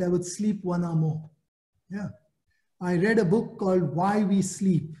this moment, I would sleep 1 hour more. Yeah. I read a book called Why We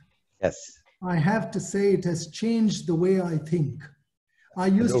Sleep. Yes. I have to say it has changed the way I think. I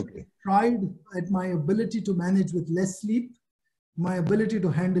used to be pride at my ability to manage with less sleep, my ability to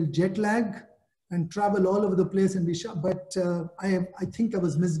handle jet lag and travel all over the place and be sharp. But I think I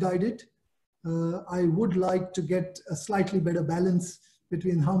was misguided. I would like to get a slightly better balance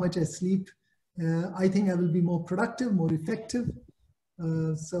between how much I sleep. I think I will be more productive, more effective.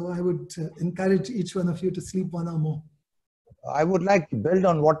 So I would encourage each one of you to sleep 1 hour more. I would like to build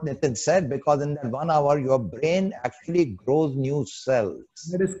on what Nitin said, because in that 1 hour, your brain actually grows new cells.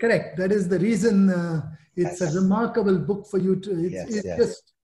 That is correct. That is the reason it's a remarkable book for you to, it's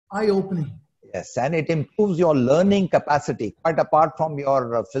just eye-opening. Yes, and it improves your learning capacity, quite apart from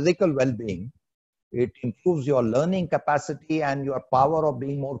your physical well-being. It improves your learning capacity and your power of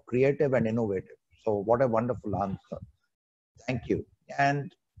being more creative and innovative. So what a wonderful answer. Thank you.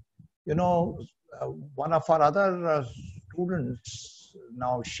 And, you know, one of our other students,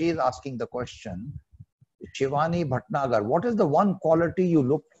 now she's asking the question, Shivani Bhatnagar, what is the one quality you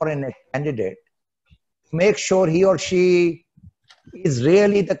look for in a candidate to make sure he or she is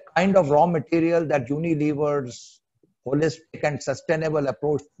really the kind of raw material that Unilever's holistic and sustainable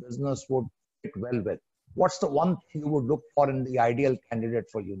approach to business would fit well with? What's the one thing you would look for in the ideal candidate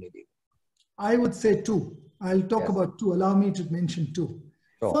for Unilever? I would say 2. I'll talk about 2. Allow me to mention 2.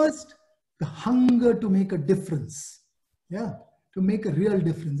 Sure. First, the hunger to make a difference. Yeah, to make a real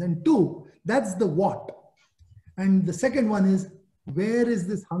difference. And 2, that's the what. And the second one is, where is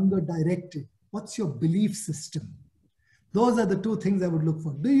this hunger directed? What's your belief system? Those are the 2 things I would look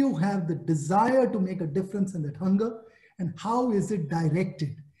for. Do you have the desire to make a difference in that hunger? And how is it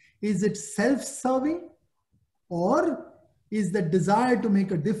directed? Is it self-serving, or is the desire to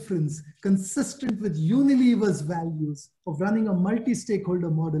make a difference consistent with Unilever's values of running a multi-stakeholder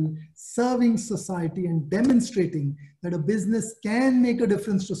model, serving society and demonstrating that a business can make a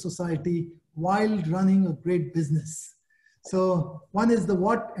difference to society while running a great business? So one is the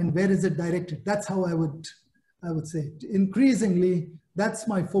what, and where is it directed? That's how I would say. Increasingly, that's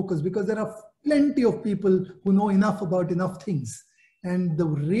my focus, because there are plenty of people who know enough about enough things. And the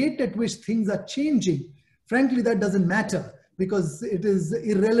rate at which things are changing Frankly, that doesn't matter because it is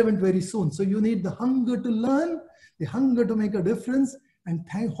irrelevant very soon. So you need the hunger to learn, the hunger to make a difference, and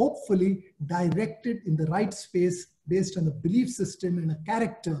hopefully direct it in the right space based on a belief system and a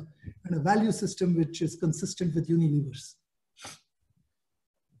character and a value system which is consistent with Unilever's.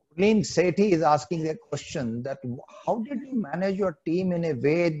 Gurleen Sethi is asking a question that how did you manage your team in a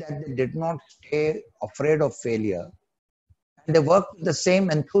way that they did not stay afraid of failure and they worked with the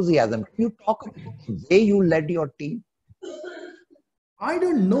same enthusiasm? Can you talk about the way you led your team? I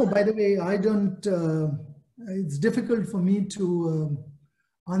don't know. By the way, I don't, it's difficult for me to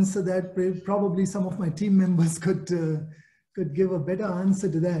answer that. Probably some of my team members could give a better answer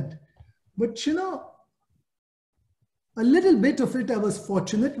to that. But you know, a little bit of it, I was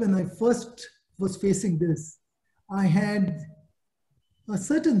fortunate when I first was facing this. I had a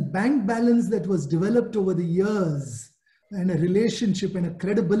certain bank balance that was developed over the years and a relationship and a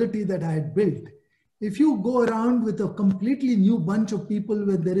credibility that I had built. If you go around with a completely new bunch of people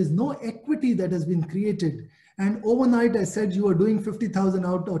where there is no equity that has been created, and overnight I said you are doing 50,000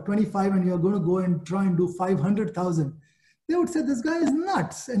 out or 25 and you're going to go and try and do 500,000, they would say this guy is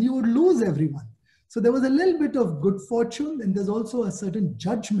nuts and you would lose everyone. So there was a little bit of good fortune, and there's also a certain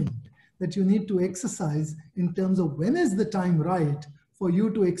judgment that you need to exercise in terms of when is the time right for you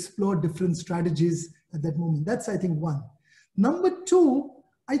to explore different strategies at that moment. That's, I think, one. Number two,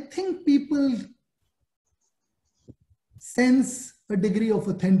 I think people sense a degree of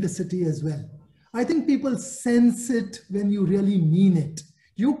authenticity as well. I think people sense it when you really mean it.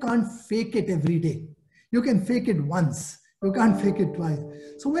 You can't fake it every day. You can fake it once. You can't fake it twice.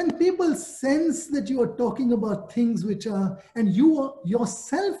 So when people sense that you are talking about things which are, and you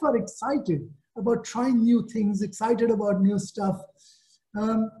yourself are excited about trying new things, excited about new stuff,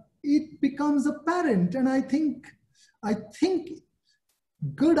 it becomes apparent. And I think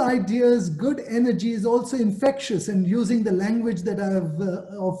good ideas, good energy is also infectious. And using the language that I have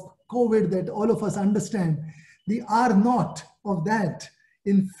of COVID that all of us understand, the R naught of that,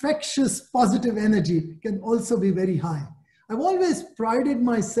 infectious positive energy can also be very high. I've always prided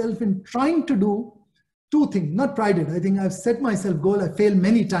myself in trying to do two things, not prided. I think I've set myself goal. I failed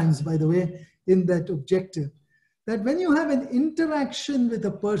many times, by the way, in that objective. That when you have an interaction with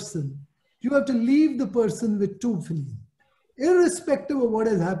a person, you have to leave the person with two feelings. Irrespective of what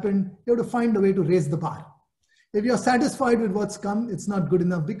has happened, you have to find a way to raise the bar. If you're satisfied with what's come, it's not good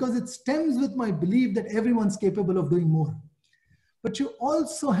enough because it stems with my belief that everyone's capable of doing more. But you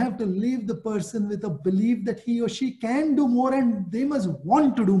also have to leave the person with a belief that he or she can do more and they must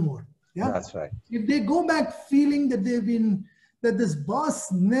want to do more. Yeah, that's right. If they go back feeling that that this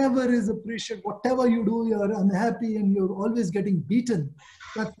boss never is appreciated, whatever you do, you're unhappy and you're always getting beaten,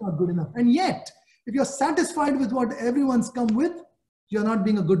 that's not good enough. And yet, if you're satisfied with what everyone's come with, you're not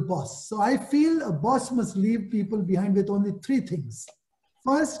being a good boss. So I feel a boss must leave people behind with only three things.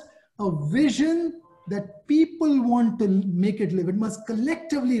 First, a vision that people want to make it live. It must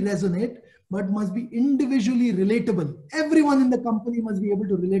collectively resonate, but must be individually relatable. Everyone in the company must be able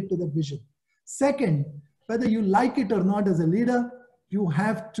to relate to that vision. Second, whether you like it or not as a leader, you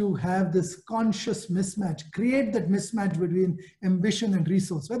have to have this conscious mismatch. Create that mismatch between ambition and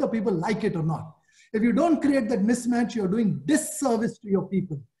resource, whether people like it or not. If you don't create that mismatch, you're doing disservice to your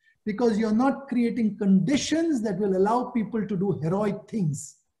people because you're not creating conditions that will allow people to do heroic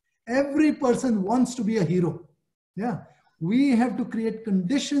things. Every person wants to be a hero. Yeah, we have to create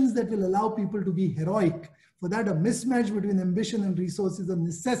conditions that will allow people to be heroic. For that, a mismatch between ambition and resource is a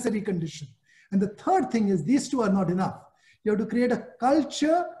necessary condition. And the third thing is these two are not enough. You have to create a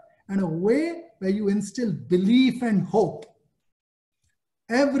culture and a way where you instill belief and hope.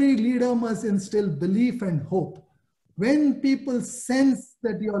 Every leader must instill belief and hope. When people sense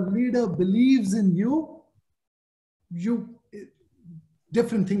that your leader believes in you,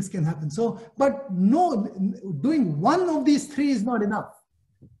 different things can happen. So, but no, doing one of these three is not enough.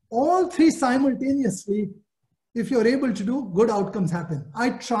 All three simultaneously, if you're able to do, good outcomes happen.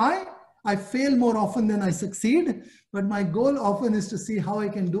 I try, I fail more often than I succeed, but my goal often is to see how I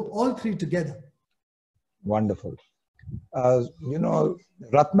can do all three together. Wonderful. You know,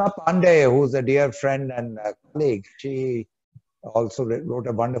 Ratna Pandey, who's a dear friend and a colleague, she also wrote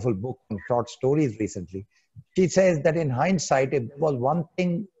a wonderful book on short stories recently. She says that in hindsight, if there was one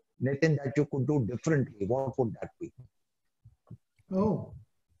thing, Nitin, that you could do differently, what would that be? Oh,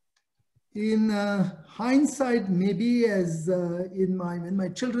 in hindsight, maybe as when my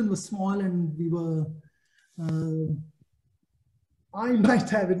children were small and we were, I might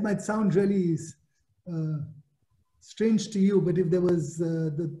have, it might sound really strange to you, but if there was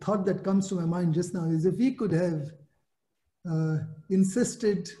the thought that comes to my mind just now is if we could have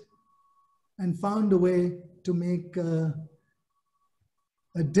insisted and found a way to make a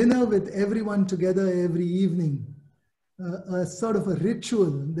dinner with everyone together every evening, a sort of a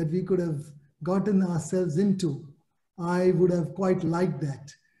ritual that we could have gotten ourselves into. I would have quite liked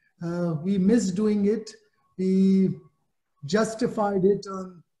that. We missed doing it. We justified it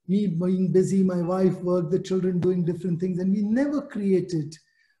on me being busy, my wife worked, the children doing different things, and we never created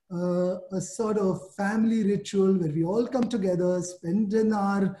a sort of family ritual where we all come together, spend an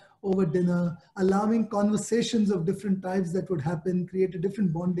hour over dinner, allowing conversations of different types that would happen, create a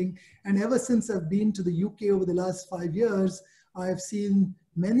different bonding. And ever since I've been to the UK over the last 5 years, I have seen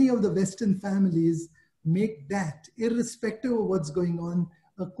many of the Western families make that, irrespective of what's going on,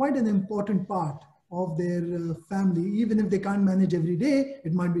 quite an important part of their family. Even if they can't manage every day,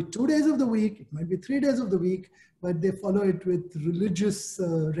 it might be 2 days of the week, it might be 3 days of the week, but they follow it with religious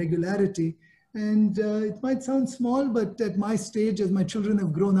regularity. And it might sound small, but at my stage, as my children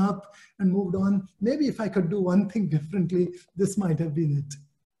have grown up and moved on, maybe if I could do one thing differently, this might have been it.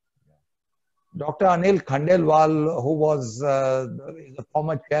 Dr. Anil Khandelwal, who was the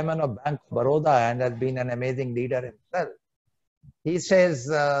former chairman of Bank of Baroda and has been an amazing leader himself, he says,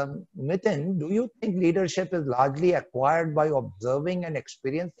 Nitin, do you think leadership is largely acquired by observing and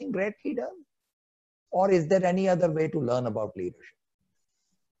experiencing great leaders? Or is there any other way to learn about leadership?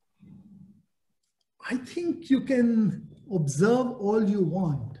 I think you can observe all you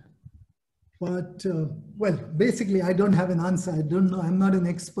want. But, well, basically, I don't have an answer. I don't know. I'm not an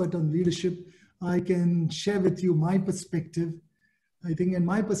expert on leadership. I can share with you my perspective. I think, and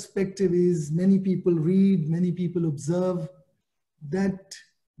my perspective is many people read, many people observe. That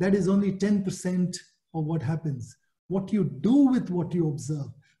is only 10% of what happens. What you do with what you observe,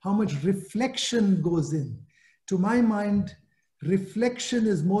 how much reflection goes in. To my mind, reflection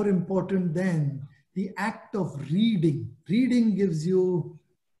is more important than the act of reading. Reading gives you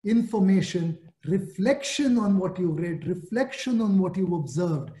information. Reflection on what you've read, reflection on what you've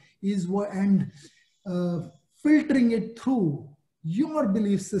observed is what, and filtering it through your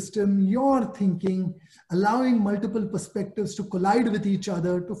belief system, your thinking, allowing multiple perspectives to collide with each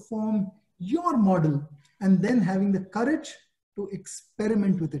other to form your model, and then having the courage to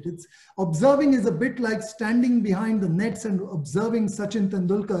experiment with it. It's observing is a bit like standing behind the nets and observing Sachin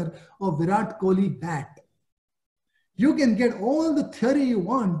Tendulkar or Virat Kohli bat. You can get all the theory you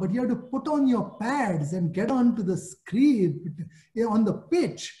want, but you have to put on your pads and get onto the screen on the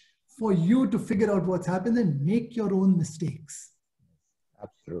pitch for you to figure out what's happened and make your own mistakes.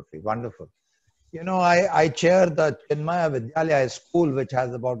 Absolutely. Wonderful. You know, I chair the Chinmaya Vidyalaya school, which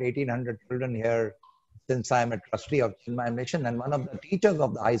has about 1,800 children here, since I'm a trustee of Chinmaya Mission. And one of the teachers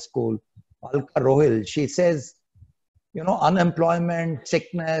of the high school, Alka Rohil, she says, you know, unemployment,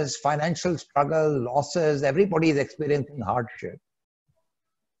 sickness, financial struggle, losses, everybody is experiencing hardship.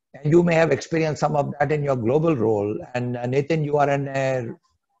 And you may have experienced some of that in your global role. And Nitin, you are in a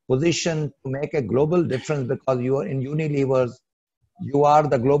position to make a global difference because you are in Unilever's. You are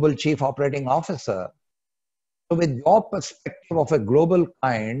the global chief operating officer. So with your perspective of a global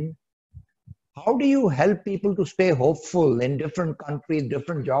kind, how do you help people to stay hopeful in different countries,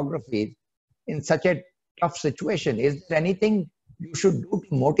 different geographies in such a tough situation? Is there anything you should do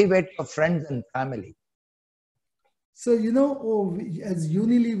to motivate your friends and family? So, you know, as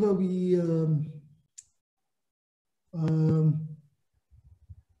Unilever,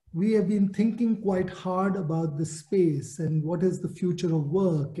 we have been thinking quite hard about the space and what is the future of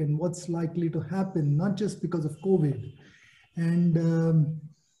work and what's likely to happen, not just because of COVID. And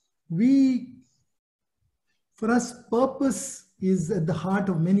for us, purpose is at the heart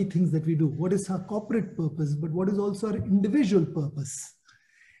of many things that we do. What is our corporate purpose, but what is also our individual purpose?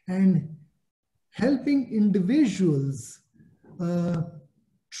 And helping individuals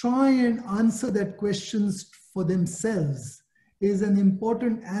try and answer that questions for themselves is an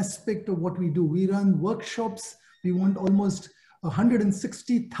important aspect of what we do. We run workshops. We want almost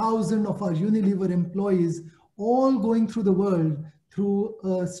 160,000 of our Unilever employees all going through the world through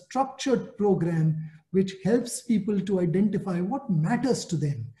a structured program which helps people to identify what matters to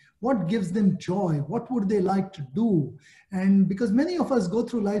them, what gives them joy, what would they like to do. And because many of us go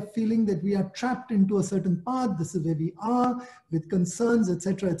through life feeling that we are trapped into a certain path, this is where we are, with concerns,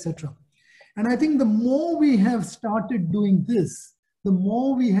 etc., etc. And I think the more we have started doing this, the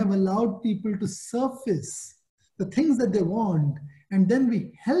more we have allowed people to surface the things that they want. And then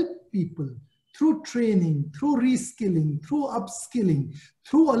we help people through training, through reskilling, through upskilling,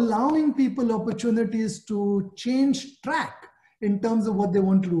 through allowing people opportunities to change track in terms of what they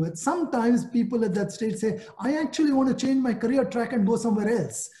want to do. And sometimes people at that stage say, I actually want to change my career track and go somewhere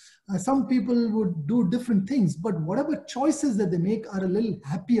else. Some people would do different things, but whatever choices that they make are a little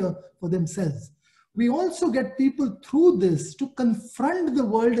happier for themselves. We also get people through this to confront the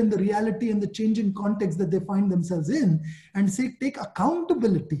world and the reality and the changing context that they find themselves in and say, take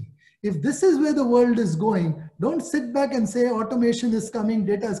accountability. If this is where the world is going, don't sit back and say automation is coming,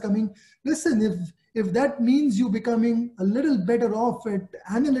 data is coming. Listen, if that means you becoming a little better off at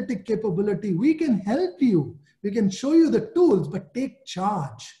analytic capability, we can help you. We can show you the tools, but take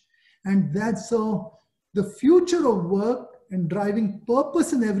charge. And that's so the future of work and driving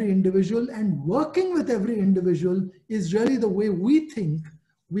purpose in every individual and working with every individual is really the way we think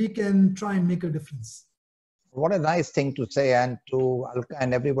we can try and make a difference. What a nice thing to say. And to Alka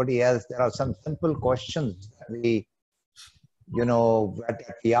and everybody else, there are some simple questions that we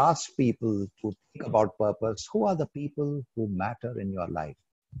ask people to think about purpose. Who are the people who matter in your life?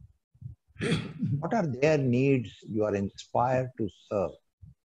 What are their needs you are inspired to serve?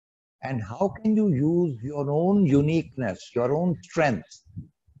 And how can you use your own uniqueness, your own strengths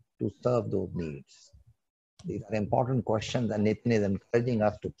to serve those needs? These are important questions, and Nitin is encouraging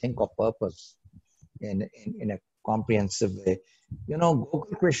us to think of purpose in a comprehensive way.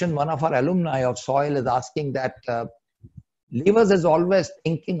 Gokul Krishan, one of our alumni of Soil, is asking that Levers is always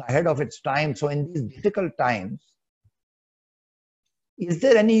thinking ahead of its time. So in these difficult times, is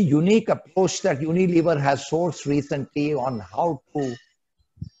there any unique approach that Unilever has sourced recently on how to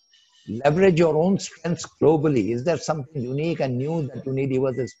leverage your own strengths globally? Is there something unique and new that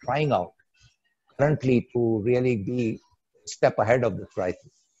Unilever is trying out currently to really be a step ahead of the crisis?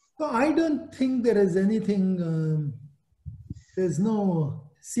 So I don't think there is anything, there's no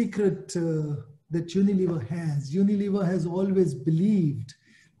secret that Unilever has. Unilever has always believed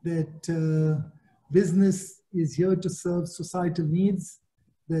that business is here to serve societal needs,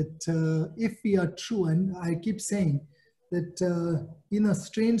 that if we are true, and I keep saying that in a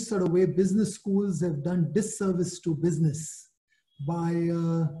strange sort of way, business schools have done disservice to business by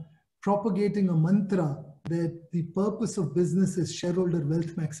propagating a mantra that the purpose of business is shareholder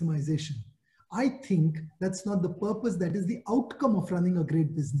wealth maximization. I think that's not the purpose, that is the outcome of running a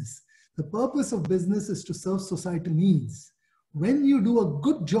great business. The purpose of business is to serve societal needs. When you do a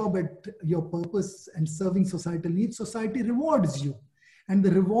good job at your purpose and serving societal needs, society rewards you. And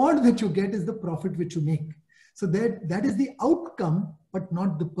the reward that you get is the profit which you make. So that is the outcome, but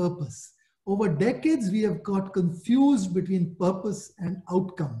not the purpose. Over decades, we have got confused between purpose and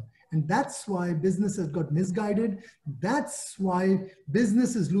outcome. And that's why business has got misguided. That's why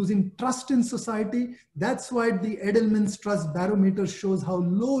business is losing trust in society. That's why the Edelman's Trust Barometer shows how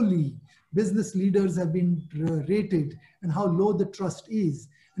lowly business leaders have been rated and how low the trust is.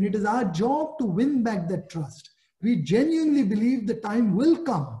 And it is our job to win back that trust. We genuinely believe the time will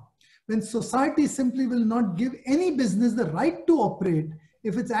come when society simply will not give any business the right to operate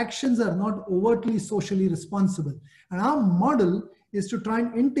if its actions are not overtly socially responsible. And our model is to try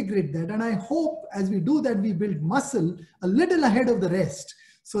and integrate that. And I hope as we do that, we build muscle a little ahead of the rest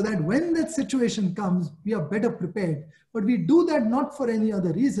so that when that situation comes, we are better prepared. But we do that not for any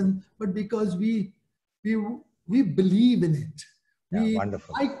other reason, but because we believe in it. We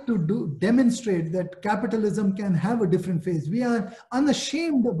like to demonstrate that capitalism can have a different phase. We are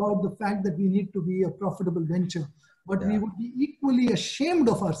unashamed about the fact that we need to be a profitable venture, but we would be equally ashamed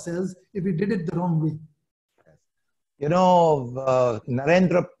of ourselves if we did it the wrong way.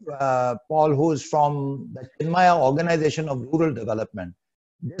 Narendra Paul, who is from the Chinmaya Organization of Rural Development.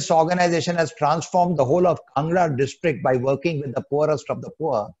 This organization has transformed the whole of Kangra district by working with the poorest of the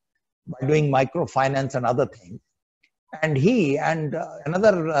poor, by doing microfinance and other things. And he and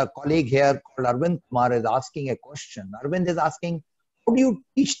another colleague here called Arvind Kumar is asking a question. Arvind is asking, how do you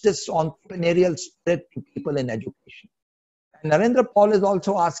teach this entrepreneurial spirit to people in education? And Narendra Paul is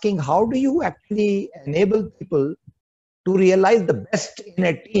also asking, how do you actually enable people to realize the best in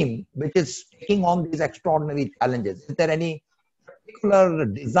a team which is taking on these extraordinary challenges? Is there any particular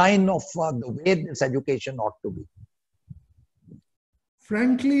design of the way this education ought to be?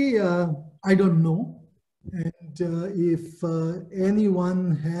 Frankly, I don't know. And if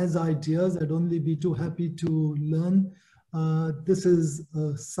anyone has ideas, I'd only be too happy to learn. This is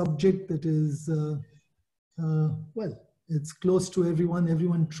a subject that is, well, it's close to everyone.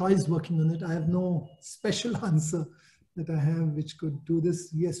 Everyone tries working on it. I have no special answer that I have which could do this.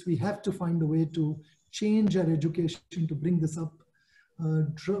 Yes, we have to find a way to change our education to bring this up,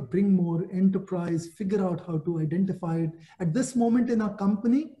 bring more enterprise, figure out how to identify it. At this moment in our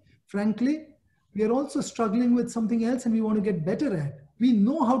company, frankly, we are also struggling with something else and we want to get better at. We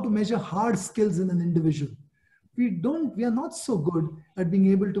know how to measure hard skills in an individual. We are not so good at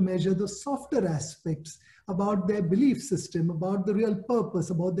being able to measure the softer aspects. about their belief system, about the real purpose,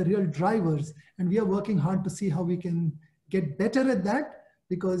 about the real drivers. And we are working hard to see how we can get better at that,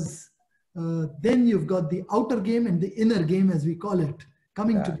 because then you've got the outer game and the inner game, as we call it,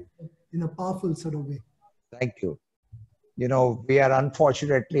 coming together in a powerful sort of way. Thank you. You know, we are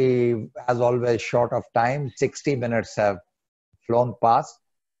unfortunately, as always, short of time. 60 minutes have flown past.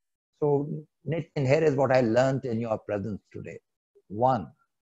 So, Nitin, here is what I learned in your presence today. One,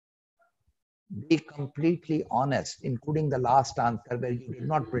 be completely honest, including the last answer where you did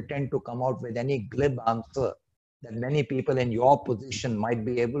not pretend to come out with any glib answer that many people in your position might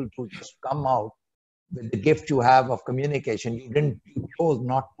be able to just come out with the gift you have of communication. You chose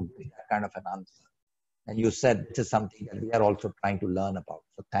not to give that kind of an answer. And you said this is something that we are also trying to learn about.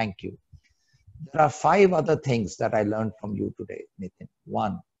 So thank you. There are 5 other things that I learned from you today, Nitin.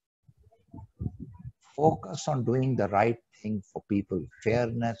 One, focus on doing the right thing for people.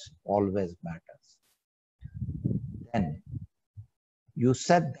 Fairness always matters. Then you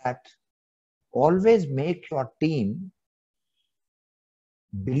said that always make your team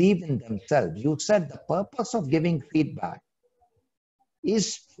believe in themselves. You said the purpose of giving feedback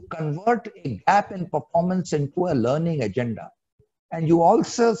is to convert a gap in performance into a learning agenda. And you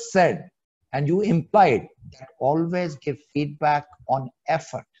also said, and you implied, that always give feedback on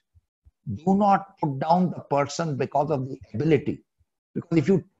effort. Do not put down the person because of the ability. Because if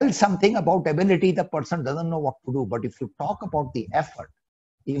you tell something about ability, the person doesn't know what to do. But if you talk about the effort,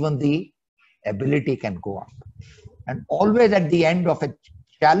 even the ability can go up. And always at the end of a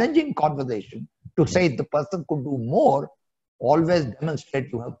challenging conversation, to say the person could do more, always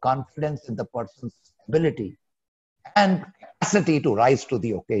demonstrate you have confidence in the person's ability and capacity to rise to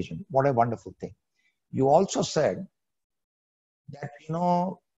the occasion. What a wonderful thing. You also said that, you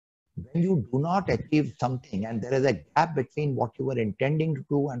know, when you do not achieve something and there is a gap between what you were intending to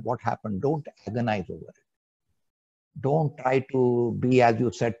do and what happened, don't agonize over it. Don't try to be, as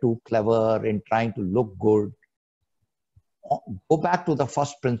you said, too clever in trying to look good. Go back to the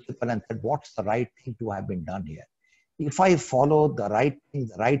first principle and said, what's the right thing to have been done here? If I follow the right thing,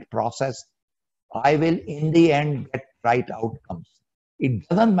 the right process, I will in the end get right outcomes. It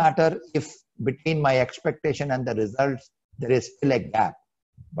doesn't matter if between my expectation and the results, there is still a gap.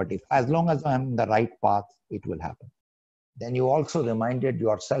 But if as long as I'm in the right path, it will happen. Then you also reminded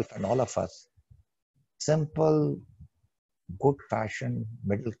yourself and all of us, simple, good fashion,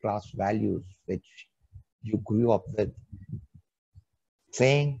 middle class values, which you grew up with,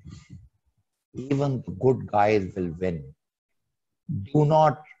 saying, even the good guys will win. Do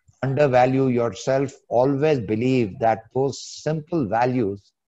not undervalue yourself. Always believe that those simple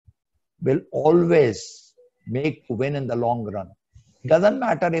values will always make you win in the long run. It doesn't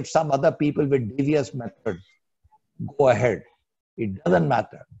matter if some other people with devious methods go ahead. It doesn't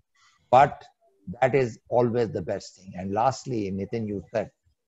matter. But that is always the best thing. And lastly, Nitin, you said,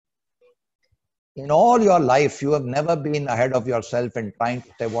 in all your life, you have never been ahead of yourself and trying to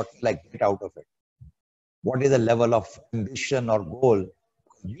say, what will I get out of it? What is the level of ambition or goal?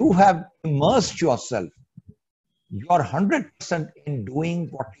 You have immersed yourself. You are 100% in doing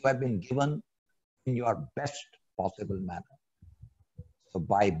what you have been given in your best possible manner. So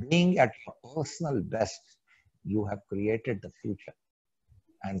by being at your personal best, you have created the future.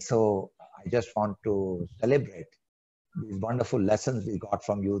 And so I just want to celebrate these wonderful lessons we got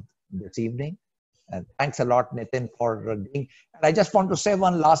from you this evening. And thanks a lot, Nitin, for being. And I just want to say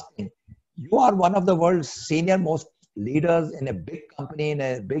one last thing. You are one of the world's senior most leaders in a big company, in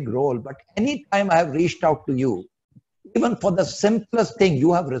a big role. But anytime I have reached out to you, even for the simplest thing,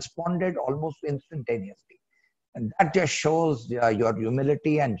 you have responded almost instantaneously. And that just shows your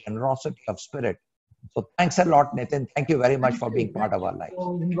humility and generosity of spirit. So thanks a lot, Nitin. Thank you very much for being part of our lives.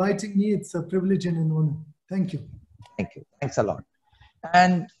 For inviting me. It's a privilege and an honor. Thank you. Thank you. Thanks a lot.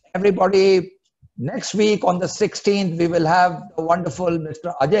 And everybody, next week on the 16th, we will have the wonderful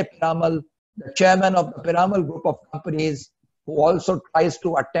Mr. Ajay Piramal, the chairman of the Piramal Group of Companies, who also tries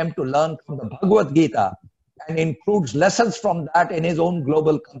to attempt to learn from the Bhagavad Gita and includes lessons from that in his own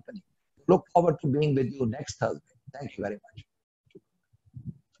global company. Look forward to being with you next Thursday. Thank you very much.